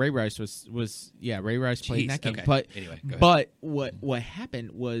Ray Rice was Ray Rice played in that Jeez, game. okay. But Anyway, go ahead. but what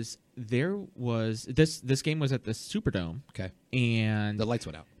happened was there was this game was at the Superdome Okay. and The lights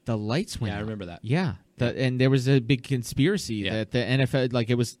went out. the lights went Yeah, I out. remember that. Yeah. And there was a big conspiracy Yeah. that the NFL, like,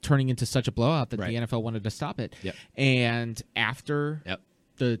 it was turning into such a blowout that Right. the NFL wanted to stop it. Yep. And after Yep.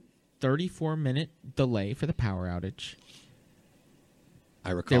 the 34-minute delay for the power outage,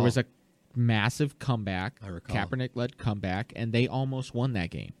 I recall. there was a massive comeback, I recall. Kaepernick-led comeback, and they almost won that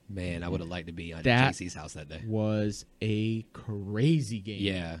game. Man, I would have liked to be at That Casey's house that day. was a crazy game.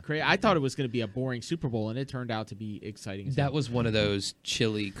 Yeah. I thought it was going to be a boring Super Bowl, and it turned out to be exciting. as That hell. was one of those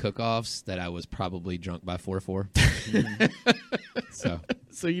chili cook-offs that I was probably drunk by 4-4. So,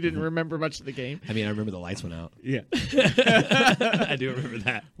 So you didn't remember much of the game? I mean, I remember the lights went out. Yeah. I do remember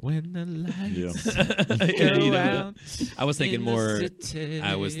that. When the lights Yeah. go You know, out. I was thinking in the more. city.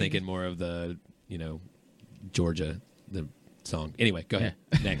 I was thinking more of the, Georgia, the song. Anyway, go ahead.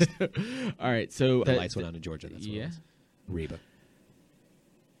 Next, All right, so the lights went out in Georgia. That's what yeah. it was. Reba.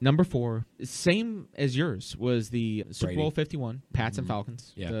 Number 4, same as yours, was the Super Brady. Bowl 51, Pats and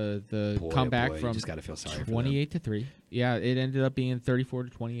Falcons. Yeah. The Boy, oh comeback boy, you from just gotta feel sorry for them. 28-3. Yeah, it ended up being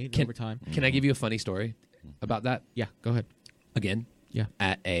 34-28 in overtime. Can I give you a funny story about that? Yeah, go ahead. Again, Yeah.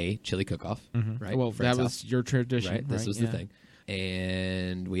 at a chili cook-off, right? Well, Friend's that house. was your tradition, right. This was yeah. the thing,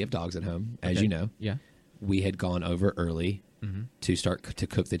 and we have dogs at home, as Okay. you know. Yeah. We had gone over early Mm-hmm. to start to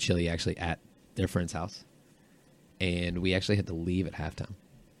cook the chili actually at their friend's house, and we actually had to leave at halftime.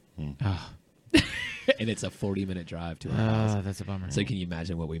 Ah, And it's a 40-minute drive to our house. that's a bummer. So can you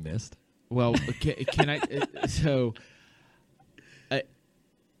imagine what we missed? Well, can I? So,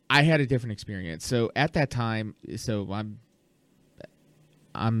 I had a different experience. So at that time,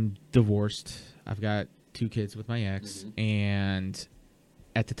 I'm divorced. I've got 2 kids with my ex, and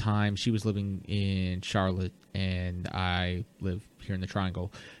at the time she was living in Charlotte, and I live here in the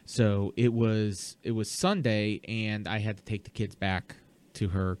Triangle. So it was Sunday, and I had to take the kids back to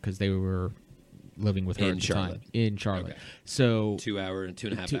her because they were living with her In at the Charlotte. time in Charlotte. Okay. So 2 hour and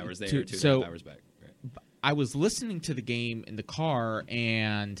 2.5 Two- hours there, two- 2.5 so- hours back. Right. I was listening to the game in the car,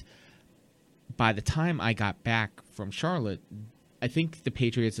 and by the time I got back from Charlotte, I think the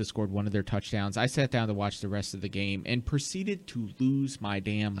Patriots had scored one of their touchdowns. I sat down to watch the rest of the game and proceeded to lose my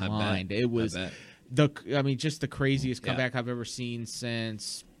damn I bet. mind. It was I just the craziest Yeah. comeback I've ever seen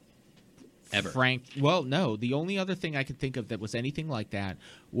since Ever. Well, no. The only other thing I can think of that was anything like that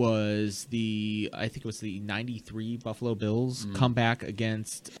was I think it was the '93 Buffalo Bills comeback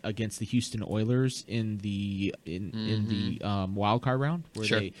against the Houston Oilers in the wild card round, where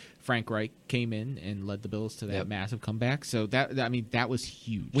Sure. Frank Reich came in and led the Bills to that Yep. massive comeback. So that was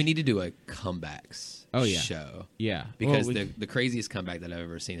huge. We need to do a comebacks show. Yeah, Because Well, the craziest comeback that I've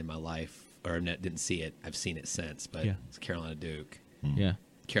ever seen in my life, or didn't see it, I've seen it since, but Yeah. it's Carolina Duke. yeah.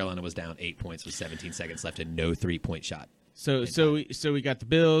 Carolina was down 8 points with 17 seconds left and no 3-point shot. So we got the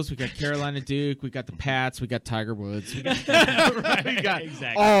Bills, we got Carolina Duke, we got the Pats, we got Tiger Woods, we got, we got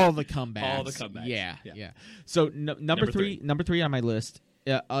Exactly. all the comebacks. All the comebacks. Yeah. So number three on my list.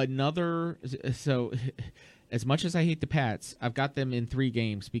 So as much as I hate the Pats, I've got them in 3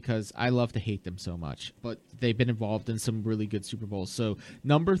 games because I love to hate them so much. But they've been involved in some really good Super Bowls. So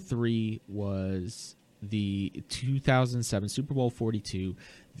number 3 was the 2007 Super Bowl 42,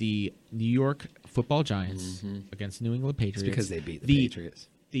 the New York Football Giants against New England Patriots. It's because they beat the Patriots.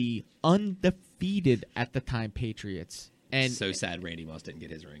 The undefeated at the time Patriots. And So sad Randy Moss didn't get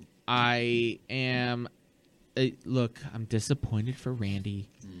his ring. I am look, I'm disappointed for Randy,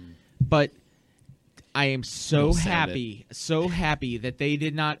 but I am so happy that they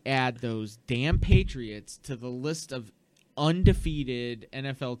did not add those damn Patriots to the list of undefeated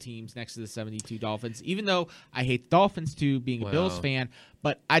NFL teams next to the 72 Dolphins, even though I hate the Dolphins too, being a Bills fan,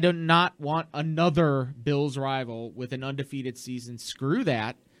 but I do not want another Bills rival with an undefeated season. Screw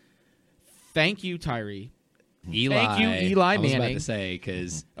that. Thank you, Tyree. Eli. Thank you, Eli I was about Manning. to say,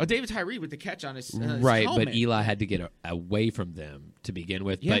 because... Oh, David Tyree with the catch on his right, helmet. but Eli had to get away from them to begin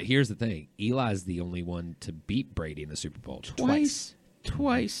with. Yeah. But here's the thing. Eli's the only one to beat Brady in the Super Bowl Twice.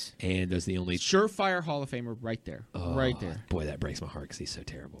 And there's the only... Surefire Hall of Famer right there. Right there. Boy, that breaks my heart because he's so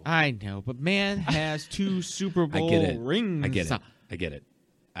terrible. I know, but man has 2 Super Bowl I get it. rings. I get it.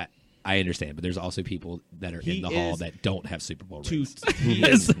 I understand, but there's also people that are in the hall that don't have Super Bowl rings. He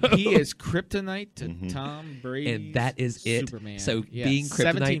is kryptonite to Tom Brady. And that is it. Superman. So Yeah. being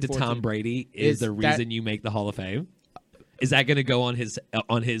kryptonite to 17-14 Tom Brady is the reason you make the Hall of Fame? Is that going to go on his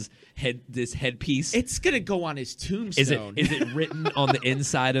head, this headpiece? It's going to go on his tombstone. Is it written on the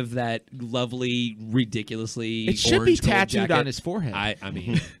inside of that lovely, ridiculously It should be orange gold tattooed jacket? on his forehead. I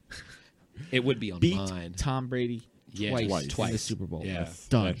mean, it would be on Beat mine. Tom Brady twice in the Super Bowl. Yeah.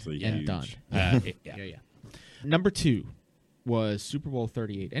 Done Actually and huge. done. Yeah. Number 2 was Super Bowl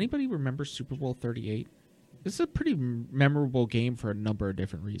 38. Anybody remember Super Bowl 38? This is a pretty memorable game for a number of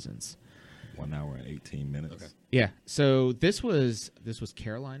different reasons. 1 hour and 18 minutes. Okay. Yeah. So this was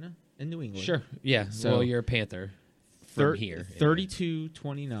Carolina and New England. Sure. Yeah. So- well, you're a Panther from here.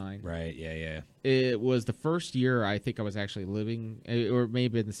 32-29. Right. Yeah. It was the first year I think I was actually living, or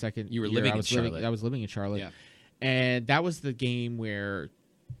maybe in the second. You were year living I in was Charlotte. I was living in Charlotte. Yeah. And that was the game where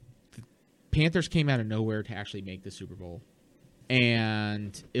the Panthers came out of nowhere to actually make the Super Bowl.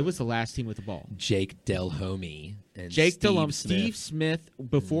 And it was the last team with the ball. Jake Delhomme and Steve Smith,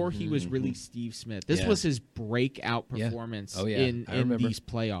 before he was really Steve Smith. This Yeah. was his breakout Yeah. performance Oh, yeah. in I remember. these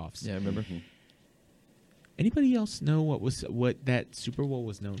playoffs. Yeah, I remember. Anybody else know what that Super Bowl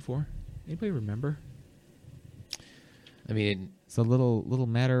was known for? Anybody remember? I mean, It's a little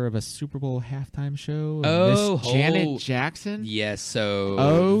matter of a Super Bowl halftime show. Oh, Miss Janet Jackson. yes. So,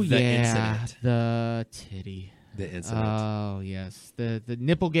 Oh the yeah, incident. the titty. The incident. Oh yes, the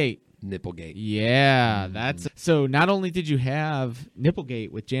Nipplegate. Nipplegate. Yeah, that's so. Not only did you have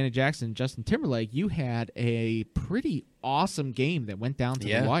Nipplegate with Janet Jackson and Justin Timberlake, you had a pretty awesome game that went down to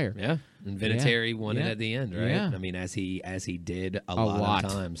the wire. Yeah. And Vinatieri won it Yeah. at the end, right? Yeah. I mean, as he did a A lot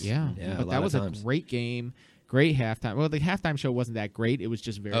of times. Yeah, but that was a times. great game. Great halftime. Well, the halftime show wasn't that great. It was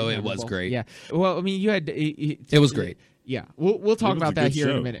just very. Oh, it was memorable. great. Yeah. Well, I mean, you had. It was great. Yeah, we'll talk It was about a that good here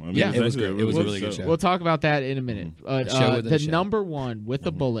in a show. minute. I mean, yeah, it was great. It was a good really good show. We'll talk about that in a minute. But show within the a show. number one with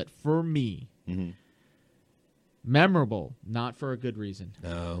a bullet for me, memorable, not for a good reason.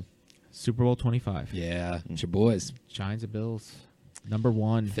 No. Super Bowl 25. Yeah. It's your boys. Giants and Bills. Number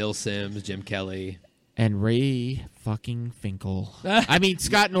one. Phil Simms, Jim Kelly. And Ray fucking Finkel. I mean,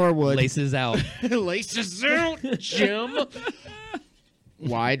 Scott Norwood. Laces out. Laces out, Jim.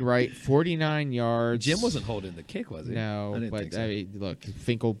 Wide right, 49 yards. Jim wasn't holding the kick, was he? I No, didn't but think so. I mean, look,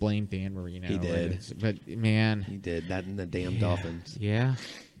 Finkel blamed Dan Marino. He did. But man, He did that in the damn Dolphins. yeah,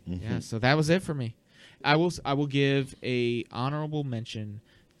 yeah. So that was it for me. I will give a honorable mention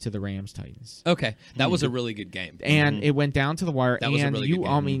to the Rams Titans, Okay, that was a really good game. and it went down to the wire. That was a and really you, good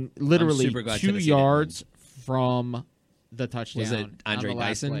I game. mean, I'm literally super glad 2 Tennessee didn't yards from the touchdown. Was it Andre on the last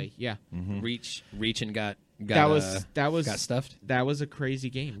Dyson? play. Yeah, Reach and got that was got stuffed. That was a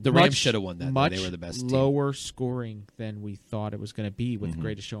crazy game. The Rams should have won that, though. Much They were the best team. lower scoring than we thought it was going to be with Mm-hmm. the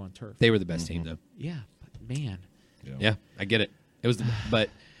greatest show on turf. They were the best team, though. Yeah, but man. Yeah, I get it. It was, but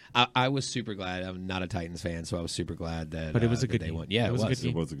I was super glad. I'm not a Titans fan, so I was super glad that. But it was a that good they game. won. Yeah, It it was was. a good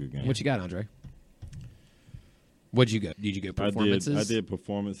It was a good game. What you got, Andre? What'd you go? Did you go performances? I did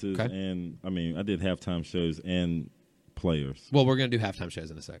performances, Okay. and I mean, I did halftime shows and players. Well, we're gonna do halftime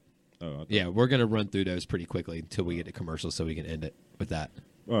shows in a sec. Oh, okay. Yeah, we're gonna run through those pretty quickly until we get to commercials, so we can end it with that.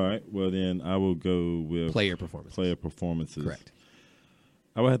 All right. Well, then I will go with Player performances. Player performances. Correct.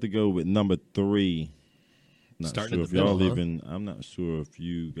 I would have to go with number 3. Not Starting sure in if the y'all middle, huh? even. I'm not sure if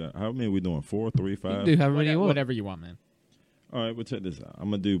you got. How many are we doing? 4, 3, 5. You can do however many you want. Whatever you want, man. All right, well, check this out. I'm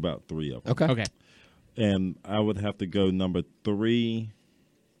gonna do about 3 of them. Okay. Okay. And I would have to go number 3.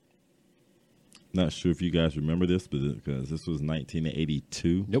 Not sure if you guys remember this, but because this was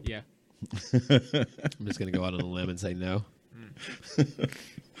 1982. Nope. Yeah. I'm just going to go out on a limb and say no.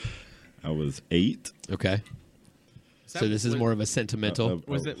 I was 8. Okay. So this is more of a sentimental.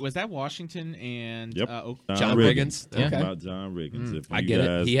 Was that Washington and Yep. John Riggins? Talking Okay. about John Riggins. If I you get it.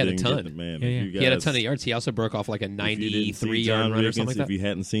 guys He had a didn't ton. get the man, Yeah, if yeah. you He had a guys- ton of yards. He also broke off like a if you didn't see 93-yard John run or Riggins, something like if that. you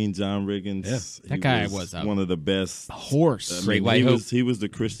hadn't seen John Riggins, That he guy was was one of the best. horse. Great White he Hope. he was the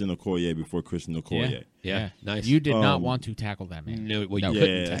Christian Okoye before Christian Okoye. Yeah, nice. You did not want to tackle that man. No, well, you No. couldn't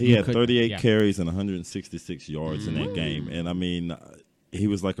Yeah, tackle. he had couldn't, 38 yeah. carries and 166 yards in that game, and I mean, he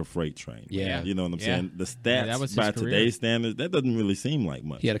was like a freight train. Yeah. You know what I'm Yeah. saying? The Yeah, stats that was his by career. today's standards, that doesn't really seem like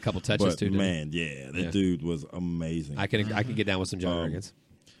much. He had a couple touches but too. Didn't man, yeah, that Yeah. dude was amazing. I can get down with some John Riggins.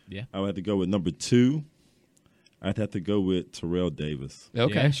 Yeah. I would have to go with number 2. I'd have to go with Terrell Davis.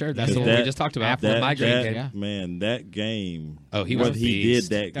 Okay, Yeah. sure. That's Because the one we that- just talked about. That, My great that- game. Yeah. Man, that game. Oh, he was what a he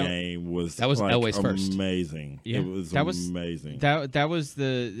beast. did That- game was that was like Elway's first. amazing. Yeah. It was That was- amazing. That was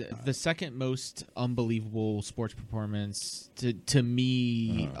the second most unbelievable sports performance to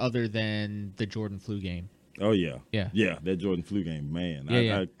me, other than the Jordan flu game. Oh yeah, Yeah. That Jordan flu game, man.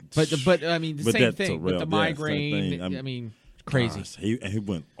 Yeah. But I mean the But same that thing with Terrell- the yeah, same migraine. thing. I mean, crazy. Gosh, he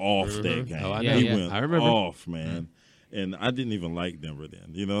went off that game. Oh, I know. He Yeah. went I remember. off, man. And I didn't even like Denver then.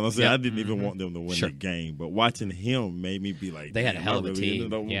 You know what I'm saying? Yeah. I didn't even want them to win Sure. the game. But watching him made me be like, They had a damn, hell I of a really team.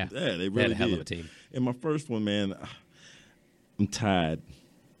 ended up- Yeah. They really They had a hell did. of a team. And my first one, man, I'm tied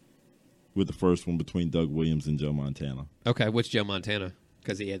with the first one between Doug Williams and Joe Montana. Okay, which Joe Montana?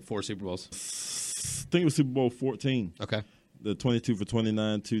 Because he had 4 Super Bowls. I think it was Super Bowl 14. Okay. The 22 for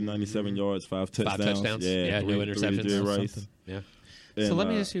 29, 297 yards, 5 touchdowns. 5 touchdowns. Yeah, no three interceptions. Jerry Rice. Something. Yeah. So And, let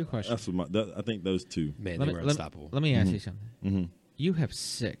me ask you a question. That's what I think those two. Man, Let they me, were let, unstoppable. let me ask you something. Mm-hmm. You have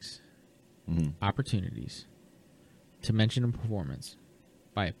 6 opportunities to mention a performance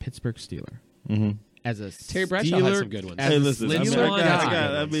by a Pittsburgh Steeler Mm-hmm. as a Terry Bradshaw had Steeler- some good ones. as Hey, a listen, I mean, Steeler I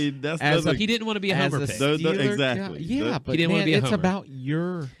guy. mean, that's As those a- He didn't want to be a as homer a pick. Steeler exactly. guy- Yeah, but He didn't man, wanna be a it's homer. about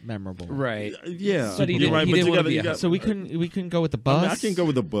your memorable. Right. Yeah, But he you're didn't- right. he but didn't you wanna gotta, be you a got, So we couldn't go with the I bus. mean, I can go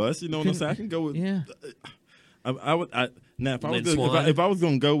with the bus. You know what I'm saying? I can go with. Yeah. I would. Now, if I Lynn was gonna, Swann. if I was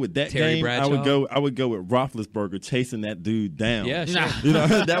going to go with that Terry game, Bradshaw. I would go with Roethlisberger chasing that dude down. Yeah, sure. You know,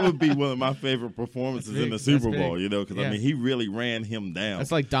 that would be one of my favorite performances in the That's Super big. Bowl. You know, because Yeah. I mean, he really ran him down.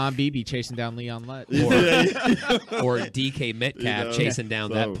 That's like Don Beebe chasing down Leon Lett. Or DK Metcalf You know? chasing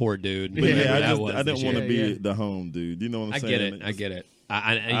down that So- poor dude. But whoever yeah, that I was didn't this want to year. be the home dude. You know what I'm I saying? get it.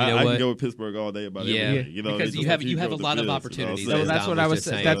 I you know I what? can go with Pittsburgh all day about Yeah, everything. You know, because it's you just have like you have a go with lot the of Bills, opportunities. you know So what I'm that's Dom what I was. just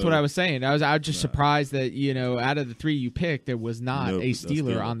saying. That's what I was saying. I was just surprised that out of the 3 you picked, there was not Nope, a that's Steeler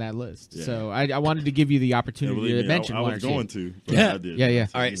good. on that list. Yeah. So I wanted to give you the Yeah, opportunity believe to me, mention I one was or going two. to. But Yeah. I did. Yeah.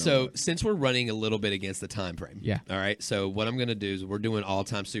 All right, You know, so since we're running a little bit against the time frame, Yeah. All right, so what I'm going to do is we're doing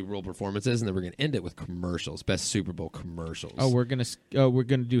all-time Super Bowl performances, and then we're going to end it with commercials, best Super Bowl commercials. Oh, we're gonna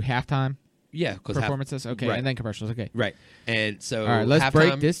do halftime yeah, because performances. Okay, right. and then commercials. Okay. right, and so All right, let's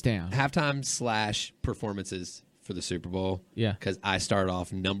break this down. Halftime / performances for the Super Bowl. Yeah. because I start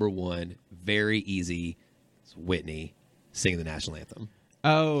off number 1, very easy. It's Whitney singing the national anthem.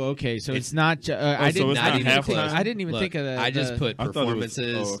 Oh, okay. So it's not. I so didn't. it's I not didn't even think. halftime? I didn't even Look, think of that. I just put I thought it was-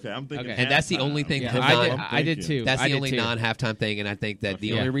 performances. Oh, okay. I'm thinking. Okay. And that's the only halftime. thing Yeah, that I did thinking. too. That's I the did only too. non-halftime thing, and I think that the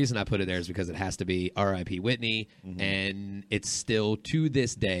Yeah. only reason I put it there is because it has to be R.I.P. Whitney, and it's still to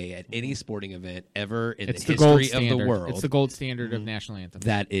this day at any sporting event ever in It's the the gold history of standard. the world. It's the gold standard of national anthem.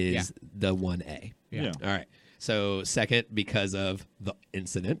 that is Yeah. the 1A. Yeah. All right. So second, because of the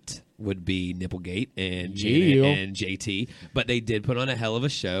incident, would be Nipplegate and Janet Yeah. and JT, but they did put on a hell of a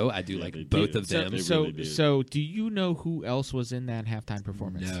show. I do they like did. both of So- them. They So, really did. so do you know who else was in that halftime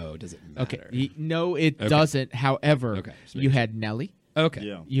performance? No, does it matter? Okay. No, it Okay. doesn't. However, Okay, just you making had Nelly, Okay.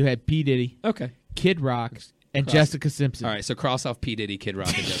 Yeah. you had P Diddy, Okay. Kid Rock, and Cross- Jessica Simpson. All right. So cross off P Diddy, Kid Rock,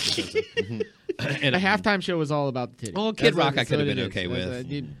 and Jessica Simpson. And The halftime show was all about the titty. Well, That's Kid what- Rock I that's could have what been it okay is. with.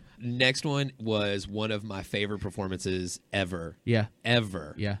 That's- Next one was one of my favorite performances ever. Yeah.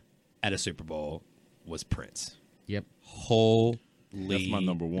 Ever. Yeah. At a Super Bowl was Prince. Yep. That's my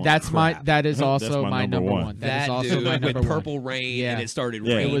number one. That is That's also my number one. That That is also dude my with number one. Purple Rain, Yeah. and it started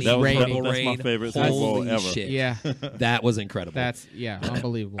Yeah, raining. was that was raining. Purple that's my Rain. favorite Super Bowl Holy ever. shit. Yeah, That was incredible. that's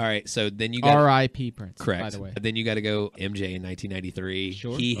unbelievable. All right, so then you got R.I.P. Prince. correct. By the way, Then you got to go MJ in 1993.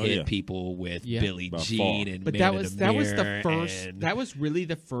 Sure. He Oh, hit yeah. people with Yeah. Billie By Jean far. and but Man that in was a that was the Mirror first. and- That was really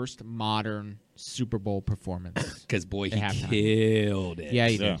the first modern Super Bowl performance. because boy, he At halftime. killed it. Yeah,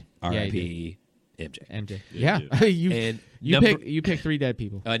 he Yeah. did. R.I.P. MJ. MJ. Yeah, Yeah, you And you number- pick 3 dead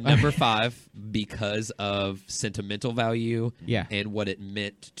people. Number 5, because of sentimental value Yeah. and what it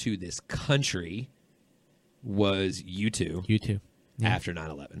meant to this country, was U2 You too. Yeah. after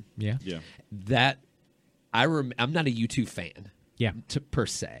 9/11. Yeah. Yeah. That I'm not a U2 fan. Yeah. Per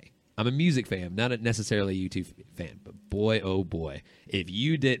se. I'm a music fan, not necessarily a U2 fan. But boy, oh boy, if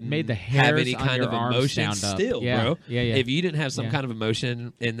you didn't Made the have hairs any on kind your of arms emotion stand up. still, Yeah. bro. Yeah, yeah. If you didn't have some Yeah. kind of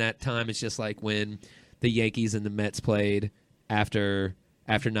emotion in that time, it's just like when the Yankees and the Mets played after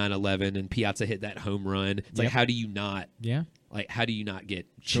 9/11 and Piazza hit that home run. It's like, Yep. how do you not get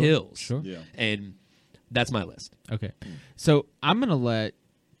Sure, chills? sure. Yeah. And that's my list. Okay. So I'm gonna let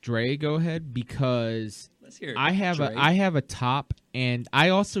Dre go ahead because Let's hear it. I have Dre. I have a top, and I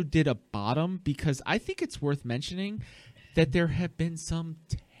also did a bottom because I think it's worth mentioning that there have been some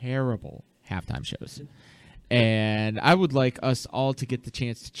terrible halftime shows. And I would like us all to get the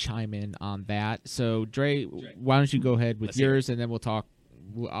chance to chime in on that. So, Dre, why don't you go ahead with Let's hear yours, and then we'll talk.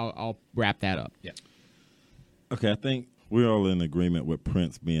 I'll wrap that up. Yeah. Okay, I think we're all in agreement with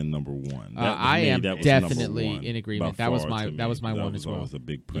Prince being number one. To I me, am that was definitely number one in agreement. by That was far my- to that me. was my one was as well. always a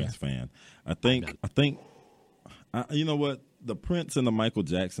big Prince Yeah. fan. I think you know what, the Prince and the Michael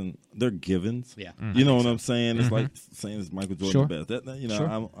Jackson, they're givens. Yeah. You know what I'm saying? It's like saying it's Michael Jordan Sure. the best. You know,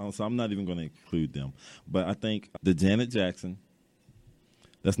 Sure. so I'm not even going to include them. But I think the Janet Jackson,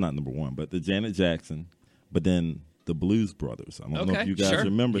 that's not number one, but the Janet Jackson, but then the Blues Brothers. I don't know Okay, if you guys sure.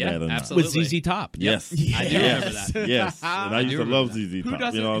 remember Yeah, that or not. absolutely. With ZZ Top. Yes. I do remember Yes. that. Yes. And I used to remember love that. ZZ Who Top.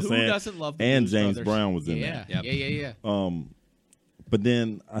 doesn't? You know what I'm Who saying? doesn't love the And Blues James Brothers? Brown was in Yeah. there. Yep. Yeah. But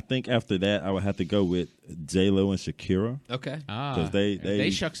then I think after that, I would have to go with J-Lo and Shakira. Okay. Ah, they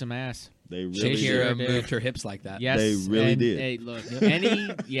shook some ass. They really Shakira did. moved her hips like that. Yes, They really and, did. Hey, look,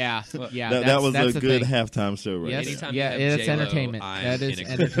 yeah. That was that's a the good thing. halftime show right Yes, Anytime yeah, you have it's J-Lo, entertainment. I'm That is in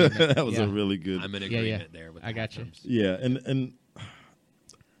agreement. entertainment. there. That was Yeah. a really good. I'm in Yeah, agreement yeah. there with I got you. halftimes. Yeah, and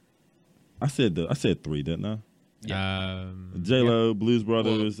I said 3, didn't I? J-Lo, Blues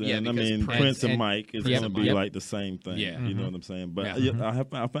Brothers, Well, yeah, and I because mean Prince and Mike is Yep. going to be Yep. like the same thing. Yeah. You know what I'm saying? But Yeah.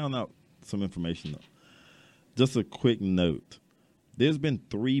 I found out some information though. Just a quick note: there's been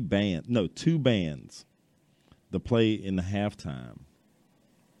 2 bands that play in the halftime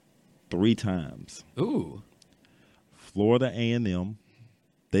 3 times. Ooh. Florida A&M,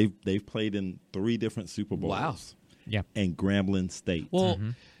 they've played in 3 different Super Bowls. Wow. Yeah. And Grambling State. Well,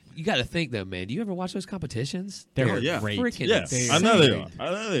 you got to think though, man. Do you ever watch those competitions? They're freaking Yes, insane. I know they are. I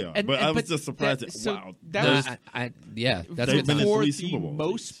know they are. And- but and- I was but just surprised. that- That, so wow. that No, was- that's They've been in for 3 the Super Bowls.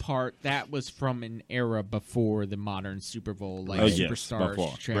 most part, that was from an era before the modern Super Bowl, like Oh, yes, by Superstars,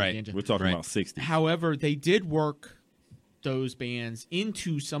 far. Extravaganza. We're talking Right. about 60. However, they did work those bands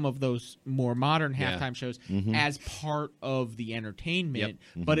into some of those more modern Yeah. halftime shows Mm-hmm. as part of the entertainment,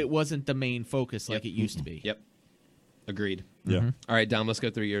 but it wasn't the main focus like it used to be. Yep. Agreed. Yeah. All right, Dom. Let's go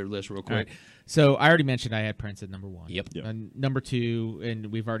through your list real All quick. right. So I already mentioned I had Prince at number 1. Yep. Yep. And number 2, and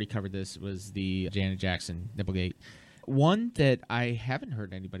we've already covered this, was the Janet Jackson Nipplegate. One that I haven't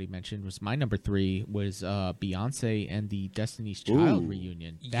heard anybody mention was my number 3 was Beyonce and the Destiny's Child Ooh.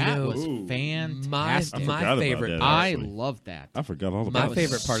 reunion. You That know, was Ooh. fantastic. I My forgot about favorite. that, I actually. loved that. I forgot all My about was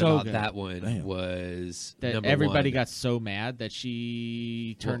favorite part so about good. that one Damn. was That number everybody 1. got so mad that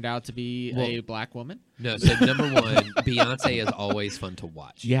she turned out to be a black woman. No, so number 1, Beyonce is always fun to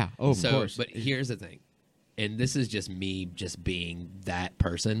watch. Yeah, of so, course. But here's the thing, and this is just me just being that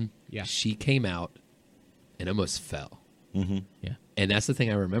person. Yeah. She came out and almost fell. Yeah, And that's the thing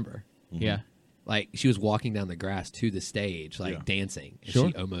I remember. yeah. Like, she was walking down the grass to the stage, like Yeah. dancing, and Sure.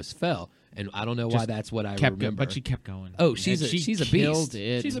 she almost fell. And I don't know why Just that's what I Kept go- remember. but she kept going. Oh, she's And a- she she's a killed beast.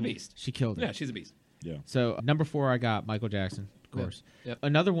 It. She's a beast. She killed it. Yeah, she's a beast. Yeah. So number 4, I got Michael Jackson, of course. Yep.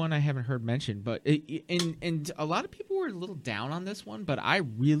 Another one I haven't heard mentioned, but and a lot of people were a little down on this one, but I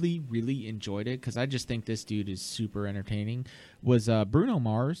really, really enjoyed it because I just think this dude is super entertaining. Was Bruno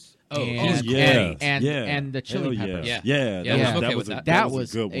Mars? Oh, and, he's great. and the Chili Hell Peppers. Yeah. Yeah. Yeah, I'm okay that with was that. That was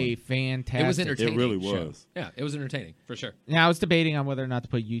was a good one. a fantastic. It was entertaining. It really show. was. Yeah, it was entertaining for sure. Now I was debating on whether or not to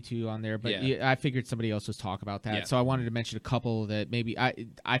put U2 on there, but Yeah. I figured somebody else was talk about that, Yeah. so I wanted to mention a couple that maybe I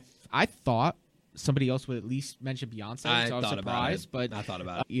thought somebody else would at least mention Beyonce. I so I was thought about surprised, it. but I thought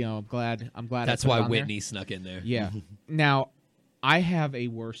about it. I'm glad. That's I put why it on Whitney snuck in there. There. Yeah. Now, I have a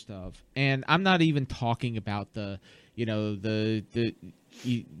worst of, and I'm not even talking about the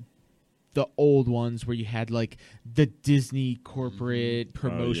old ones where you had like the Disney corporate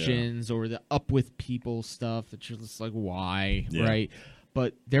promotions or the Up With People stuff that you're just like, why, right?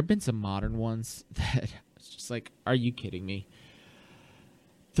 But there have been some modern ones that it's just like, are you kidding me?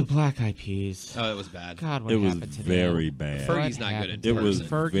 The Black Eyed Peas. Oh, it was bad. God, what It was happened to very them? bad. Fergie's not good in It was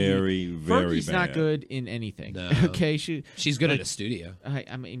person. very, very Fergie's bad. not good in anything. No. Okay, She's good at a studio.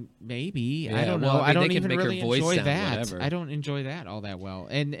 I mean, maybe. I Yeah, don't well, know. I mean, I don't they can even make her really voice enjoy sound that. whatever. I don't enjoy that all that well.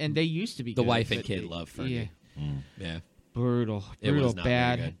 And they used to be The good, wife and but kid love Fergie. Yeah, Yeah. brutal, It was not very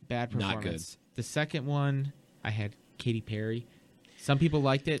bad, good. bad Not performance. The second one, I had Katy Perry. Some people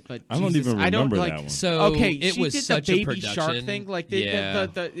liked it, but I don't Jesus, even I don't remember like. that one. So Okay, it she was did such the a Baby production. Shark thing. Like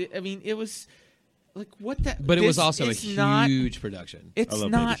I mean, it was like what that. But it was this also a is not- huge production. It's I love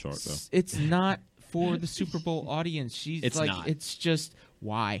Baby not. Shark, though. It's not for the Super Bowl audience. She's It's like, not. it's just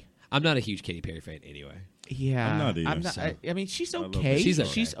why. I'm not a huge Katy Perry fan anyway. Yeah, I'm not either, not, so. I mean, she's love okay. Baby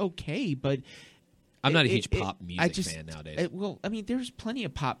She's Shark. okay, but I'm not a it- huge it- pop I music just- fan nowadays. well, I mean, there's plenty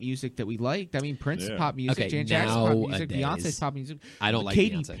of pop music that we liked. I mean, Prince's Yeah. pop music, Okay, Janet Jackson's pop music, nowadays, Beyonce's pop music. I don't like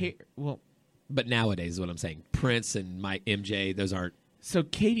Katy Beyonce. Perry. Well, But nowadays is what I'm saying. Prince and my MJ, those aren't. so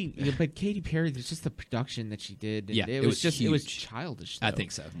but Katy Perry, there's just the production that she did. And Yeah, it it was was just it was huge. childish. I though.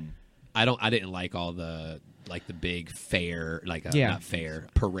 think so. I didn't like all the big fair, Yeah. not fair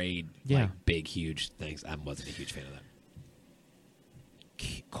parade, Yeah. like big huge things. I wasn't a huge fan of that.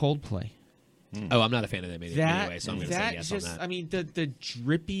 Coldplay. Oh, I'm not a fan of them anyway, so I'm going to say that yes just, on that. I mean, the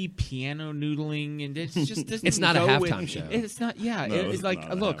drippy piano noodling, and it's just doesn't It's not a go with- halftime show. It's not. Yeah, No, it's it's like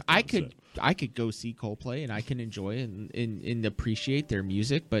not a look, halftime I could go see Coldplay and I can enjoy it and appreciate their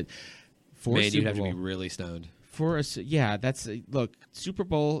music, but for Man, Super you'd have to Bowl, be really stoned. for us, yeah, that's look. Super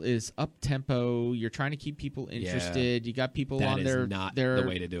Bowl is up tempo. You're trying to keep people interested. You got people That on is their not their the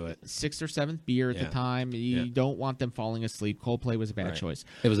way to do it. sixth or seventh beer at Yeah. the time. You Yeah. don't want them falling asleep. Coldplay was a bad Right. choice.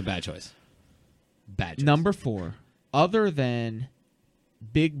 It was a bad choice. Bad choice. Number 4, other than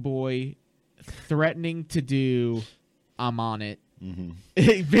Big Boy threatening to do I'm on it,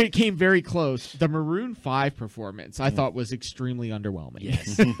 it came very close. The Maroon 5 performance I thought was extremely underwhelming.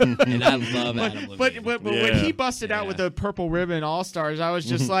 Yes. And I love Adam Levine. But when Yeah. he busted out Yeah. with the Purple Ribbon All Stars, I was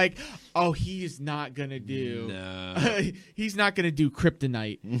just like, oh, he's not going to do. No. He's not going to do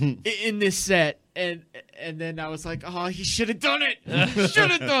Kryptonite in this set. And then I was like, oh, he should have done it.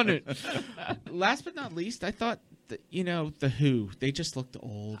 Should have done it. Last but not least, I thought, the Who. They just looked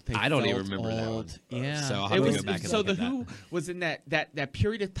old. They I don't even felt remember that old. one. Yeah. So I'll have It to was- go back and so look the at that. Who was in that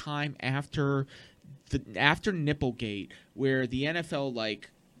period of time after Nipplegate where the NFL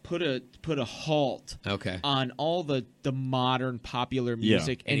put a halt Okay. on all the modern popular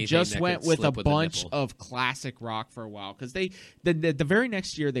music and Anything just that went could with a slip with a bunch nipple. of classic rock for a while because the very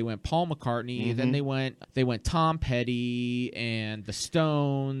next year they went Paul McCartney, then they went Tom Petty and the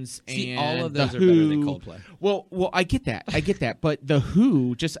Stones. See, and all of the those are better than Who. Coldplay. Well, I get that, but the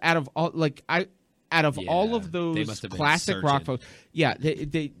Who just out of all all Yeah, of they those must have been classic rock searching. folks, yeah,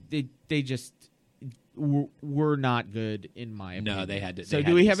 they just were not good in my opinion. No, they had to- So, they do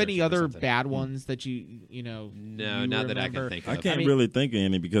had we to have search any for other something. bad ones that you know? No, you not that I can remember? think I of. can't mean- really think of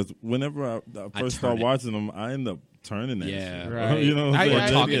any because whenever I I first turn start it. watching them, I end up turning that Yeah. shit. Right. You know what I'm I- saying? I-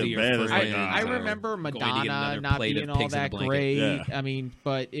 They talking get to your bad, it's friends. like, I nah. remember Going to get Madonna another not plate being of all pigs in a that blanket. great. Yeah. I mean,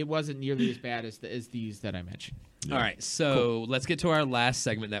 but it wasn't nearly as bad as these that I mentioned. All right, so let's get to our last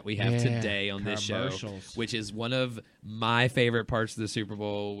segment that we have Yeah, today on this show, commercials. which is one of my favorite parts of the Super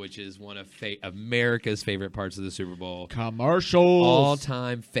Bowl, which is one of America's favorite parts of the Super Bowl. Commercials.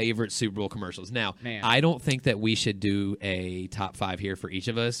 All-time favorite Super Bowl commercials. Now, Man. I don't think that we should do a top 5 here for each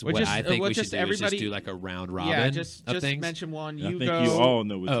of us. Well, What just- I think well, we should just do is just everybody- do like a round robin Yeah, just of things. mention one. I You think go. you all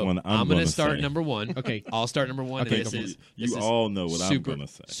know which one I'm going gonna to start say. number 1. Okay. I'll start number 1. Okay, and this come is You this is all know what I'm super, gonna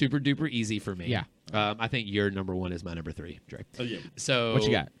say. Super duper easy for me. Yeah. I think your number 1 is my number 3, Dre. Oh, yeah. So What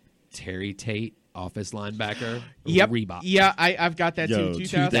you got? Terry Tate, office linebacker. Yep. Reebok. Yeah, I've got that Yo, too.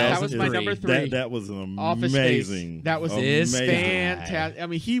 2000. That was my 2003. number 3. That was an Office amazing. Space. That was This amazing. fantastic. I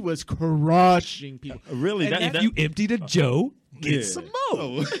mean, he was crushing people. Really, And that, if that, emptied a Joe, yeah.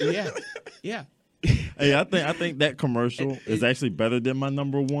 more. Yeah, yeah. Hey, I think that commercial is actually better than my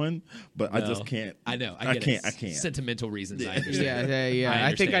number 1, but I just can't. I know. I get can't. it. I can't. Sentimental reasons. I Yeah, understand. yeah.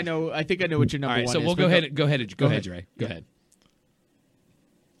 I think I understand. know. I think I know what your number All right, one so is. we'll but go ahead. Go ahead, ahead. Dre. Go Yeah. ahead.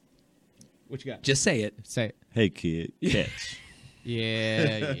 What you got? Just say it. Say it. Hey, kid, catch.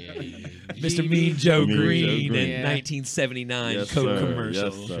 Yeah. Mr. Mean Joe Mean Joe Green Green. in Yeah. 1979 Yes, Coke sir. commercial.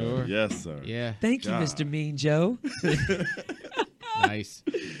 Yes, sir. Sure. Yes, sir. Yeah. Thank you, God. Mr. Mean Joe. Nice.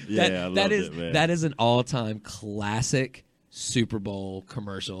 Yeah, I that loved is it, man. that is an all-time classic Super Bowl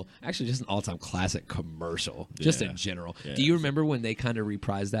commercial. Actually, just an all-time classic commercial, just Yeah. in general. Yeah. Do you remember when they kind of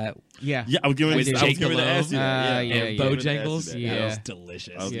reprised that? Yeah. Yeah, I was getting ready With to Jake ask you that. Yeah, and yeah. Bojangles? Yeah. That was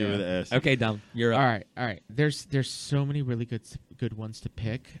delicious. I was Yeah. getting ready to ask you. Okay, Dom, you're up. All right. There's so many really good ones to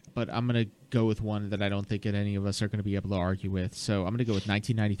pick, but I'm gonna go with one that I don't think that any of us are gonna be able to argue with. So I'm gonna go with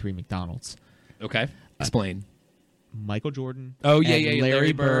 1993 McDonald's. Okay, explain. Michael Jordan. Oh, yeah, and yeah,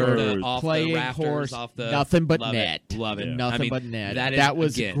 Larry Bird, Bird off the playing rafters, horse, off the nothing but love net, it, love it. Yeah. nothing I mean, but net. that is, That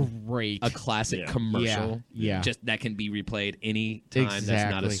was again, great. a classic Yeah. commercial. Yeah. Just that can be replayed any time that's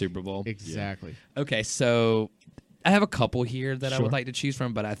not a Exactly. Super Bowl. Exactly. Okay, so I have a couple here that I Sure. would like to choose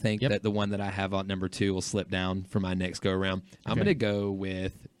from, but I think Yep. that the one that I have on number 2 will slip down for my next go around. I'm Okay. going to go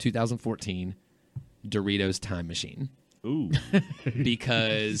with 2014 Doritos Time Machine. Ooh,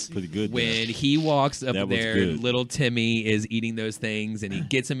 Because pretty good. when he walks up That was there, good. little Timmy is eating those things, and he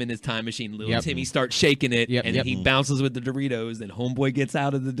gets him in his time machine. Little Yep. Timmy starts shaking it, Yep, and yep. he bounces with the Doritos. And Homeboy gets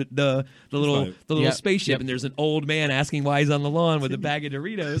out of the little like- the little Yep, spaceship, yep. and there's an old man asking why he's on the lawn with a bag of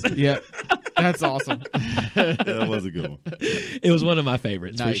Doritos. Yeah, that's awesome. that was a good one. It was one of my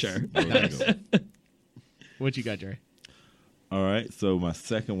favorites Nice. for sure. That was a good one. What you got, Jerry? All right, so my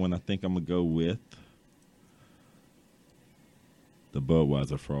second one, I think I'm gonna go with the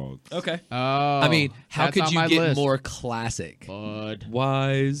Budweiser frogs. Okay. Oh, I mean, how that's could on you my get list. more classic? Bud?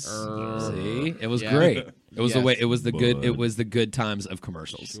 Wise. Err. See, it was Yeah. great. It was the Yes. way. It was the good. It Bud. was the good times of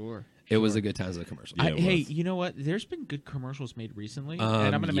commercials. Sure. It was the good times of commercials. Yeah, it Hey, was. you know what? There's been good commercials made recently, and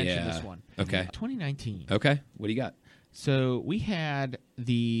I'm going to mention yeah. this one. Okay. 2019. Okay. What do you got? So we had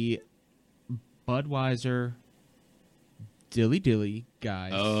the Budweiser Dilly Dilly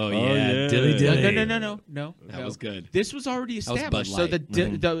guys. Oh, yeah. Dilly No, Dilly. no. That was good. This was already That was established. Bud So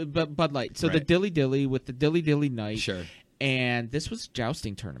Light. the Bud Light. So the Right. Dilly Dilly with the Dilly Dilly night. Sure. And this was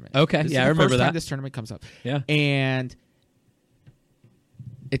jousting tournament. Okay, This yeah, is I the remember first time that. this tournament comes up. Yeah. And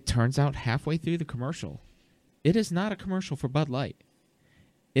it turns out halfway through the commercial, it is not a commercial for Bud Light.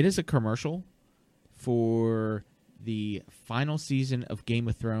 It is a commercial for the final season of Game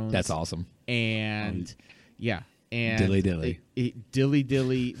of Thrones. That's awesome. And yeah, and Dilly Dilly. Dilly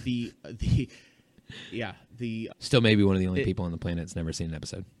Dilly. The Still, maybe one of the only It- people on the planet that's never seen an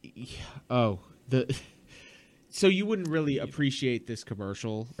episode. the. So you wouldn't really appreciate this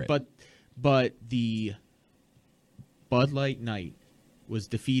commercial, Right. but the Bud Light Knight was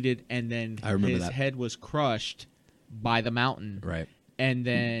defeated, and then I remember his that. head was crushed by the mountain. Right. And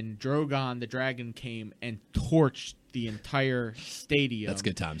then Drogon the dragon came and torched the entire stadium. That's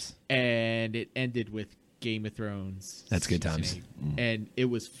good times. And it ended with Game of Thrones. That's good season times. 8. And it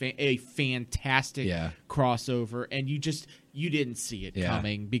was a fantastic Yeah. crossover, and you didn't see it Yeah.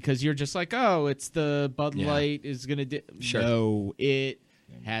 coming because you're just like, oh, it's the Bud Yeah. Light is gonna. Sure. No, it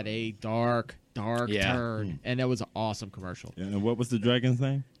had a dark Yeah. turn, and that was an awesome commercial. And what was the dragon's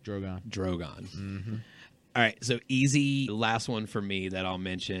name? Drogon. Drogon. Mm-hmm. All right, so easy last one for me that I'll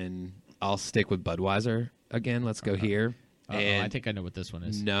mention. I'll stick with Budweiser again. Let's go here. And I think I know what this one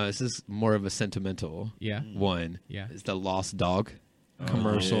is. no, this is more of a sentimental Yeah. one. Yeah. It's the Lost Dog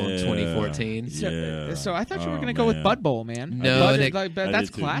commercial in 2014. So I thought you were Oh, going to go with man. Bud Bowl, man. No, Bud, and it- like, I that's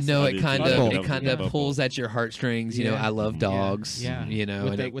did too. classic. No, I it did kind too. of That it was kind a of Bud pulls Bowl. at your heartstrings. You know, Yeah. I love dogs. Yeah. You know,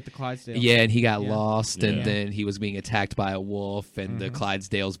 with and the Clydesdale. yeah, and he got Yeah. lost, and Yeah. then he was being attacked by a wolf, and the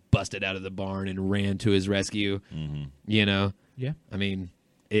Clydesdales busted out of the barn and ran to his rescue. You know, Yeah. I mean,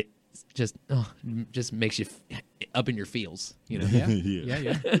 it just makes you up in your feels. You know, Yeah.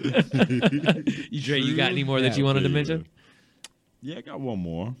 Yeah. you got any more that Yeah. you wanted to Yeah. mention? Yeah, I got one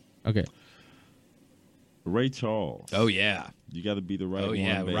more. Okay. Ray Charles. Oh yeah, You got to be the right one. baby.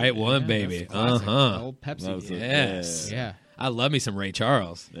 baby. right one, Yeah, baby. that's classic. Old That Pepsi. was a- Yes. Yeah. I love me some Ray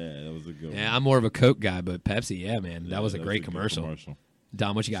Charles. Yeah, that was a good Yeah, one. I'm more of a Coke guy, but Pepsi, yeah, man, Yeah, that was a great good commercial.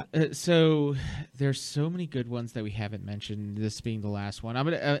 Dom, what you got? So there's so many good ones that we haven't mentioned. This being the last one, I'm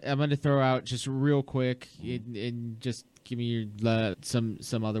gonna throw out just real quick and just give me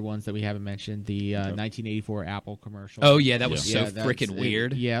some other ones that we haven't mentioned. The 1984 Apple commercial. Oh yeah, that was Yeah, so that's- freaking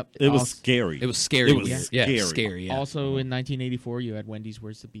weird. Yep. It was Also- scary. It was scary. It was weird. scary. Yeah, scary. Yeah. Also in 1984, you had Wendy's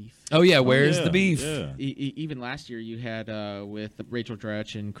Where's the Beef. Oh yeah, where's Yeah, the beef? Yeah. Even last year, you had with Rachel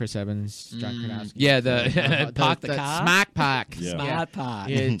Dretch and Chris Evans, John Kronowski. Yeah, the Park the car? Smack Pack. Yeah. Smart pot.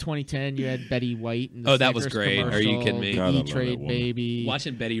 Yeah, in 2010, you had Betty White. In the Oh, that was Snickers great. Are you commercial, kidding me? God, I love that E-Trade woman. Baby.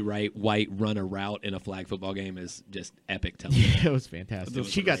 Watching Betty White run a route in a flag football game is just epic television. It was fantastic. It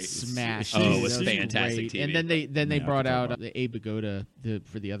was she got great. smashed. Oh, it was That fantastic great. TV. And then they Yeah, I brought can talk out about the Abe Vigoda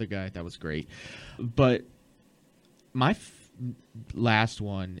for the other guy. That was great. But my last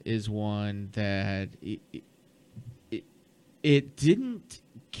one is one that it didn't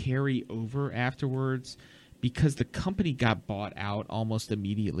carry over afterwards because the company got bought out almost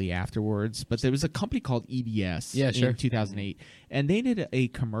immediately afterwards. But there was a company called EBS in 2008, and they did a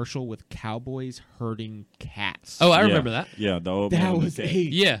commercial with cowboys herding cats. Oh, I remember that. Yeah, the old that man with was the cat.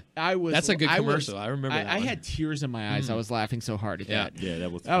 Yeah. That's a good commercial. I remember that I one. had tears in my eyes. I was laughing so hard at that. Yeah,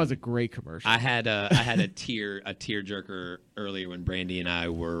 that was a great commercial. I had a tear jerker earlier when Brandy and I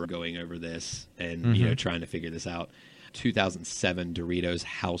were going over this and you know trying to figure this out. 2007 Doritos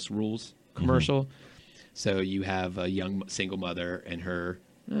House Rules commercial. So you have a young single mother and her,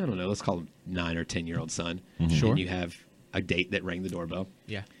 I don't know, let's call him 9 or 10-year-old son. Sure. And you have a date that rang the doorbell.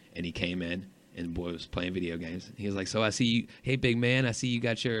 Yeah. And he came in and the boy was playing video games. He was like, "So I see you, hey big man, I see you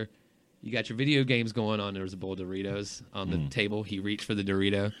got your video games going on." There was a bowl of Doritos on the table. He reached for the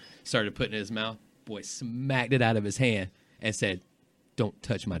Dorito, started putting it in his mouth. Boy smacked it out of his hand and said, "Don't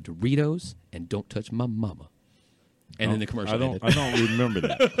touch my Doritos and don't touch my mama." And then the commercial ended. I don't remember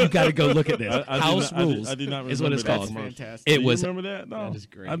that. You got to go look at this. House Rules I did not remember is what it's that called. commercial. Fantastic. It Do was you remember that? No, That is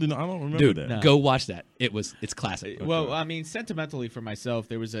great. I don't remember dude. that. No. Go watch that. It's classic. Well, I mean, sentimentally for myself,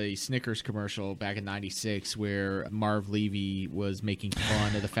 there was a Snickers commercial back in '96 where Marv Levy was making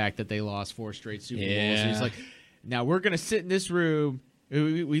fun of the fact that they lost 4 straight Super Bowls. Yeah. He's like, "Now we're gonna sit in this room.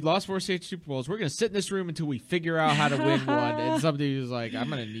 We lost 4 straight Super Bowls. We're gonna sit in this room until we figure out how to win one." And somebody was like, "I'm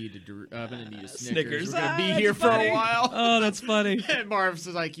gonna need a Snickers. We're gonna be here for funny. a while." Oh, that's funny. And Marv's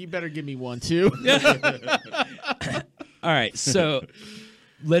like, "You better give me one too." All right, so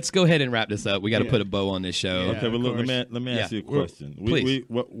let's go ahead and wrap this up. We got to Yeah. put a bow on this show. Yeah. Okay, but of look, course. let me ask Yeah. you a question. Please.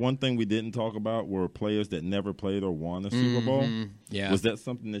 One thing we didn't talk about were players that never played or won a Super Bowl. Yeah. Was that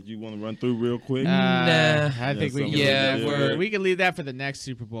something that you want to run through real quick? I Yeah, think we can yeah, leave that we're- we can leave that for the next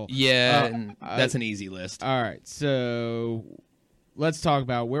Super Bowl. Yeah, Uh, and that's an easy list. All right, so let's talk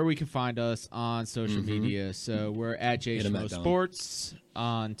about where we can find us on social media. So we're at Hit 'em at JSchmo Dom. Sports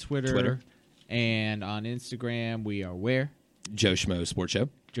on Twitter and on Instagram. We are where? Joe Schmo Sports Show.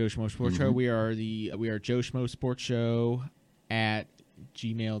 Joe Schmo Sports Show. We are Joe Schmo Sports Show at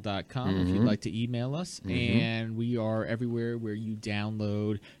gmail.com if you'd like to email us. And we are everywhere where you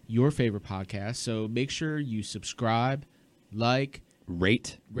download your favorite podcast. So make sure you subscribe, like,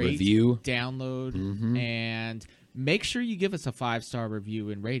 Rate, rate, review. download, and make sure you give us a 5-star review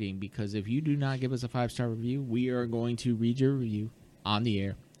and rating, because if you do not give us a 5-star review, we are going to read your review on the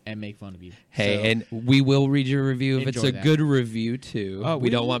air and make fun of you. Hey, So, and we will read your review if it's Enjoy a that. good review too. Oh, we we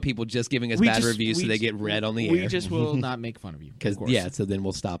don't will- want people just giving us we bad just- reviews so we they just- get read on the we air. just will not make fun of you. Because of course. yeah, so then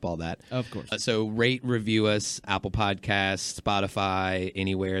we'll stop all that. Of course. So rate, review us, Apple Podcasts, Spotify,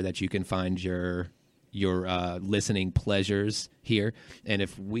 anywhere that you can find your listening pleasures here. And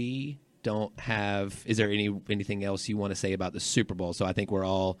if we don't have, is there anything else you want to say about the Super Bowl? So I think we're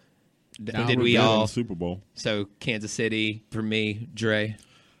all. Now Did we're we Good on all? the Super Bowl. So Kansas City for me, Dre.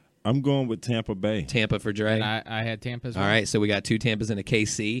 I'm going with Tampa Bay. Tampa for Dre. And I had Tampa as well. All right, so we got 2 Tampas and a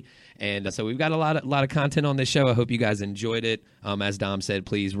KC, and so we've got a lot of content on this show. I hope you guys enjoyed it. As Dom said,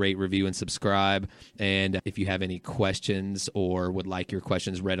 please rate, review, and subscribe. And if you have any questions or would like your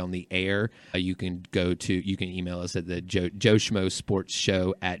questions read on the air, you can email us at the Joe Schmo Sports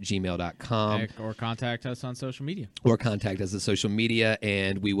Show at gmail.com. Or contact us on social media. Or contact us at social media,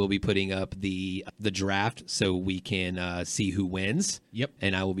 and we will be putting up the draft so we can see who wins. Yep.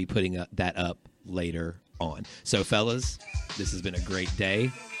 And I will be putting that up later on. So, fellas, this has been a great day.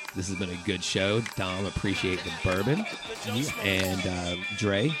 This has been a good show. Dom, appreciate the bourbon. And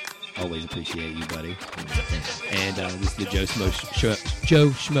Dre, always appreciate you, buddy. And this is the Joe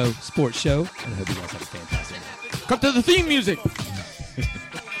Schmo Sports Show. And I hope you guys have a fantastic night. Cut to the theme music.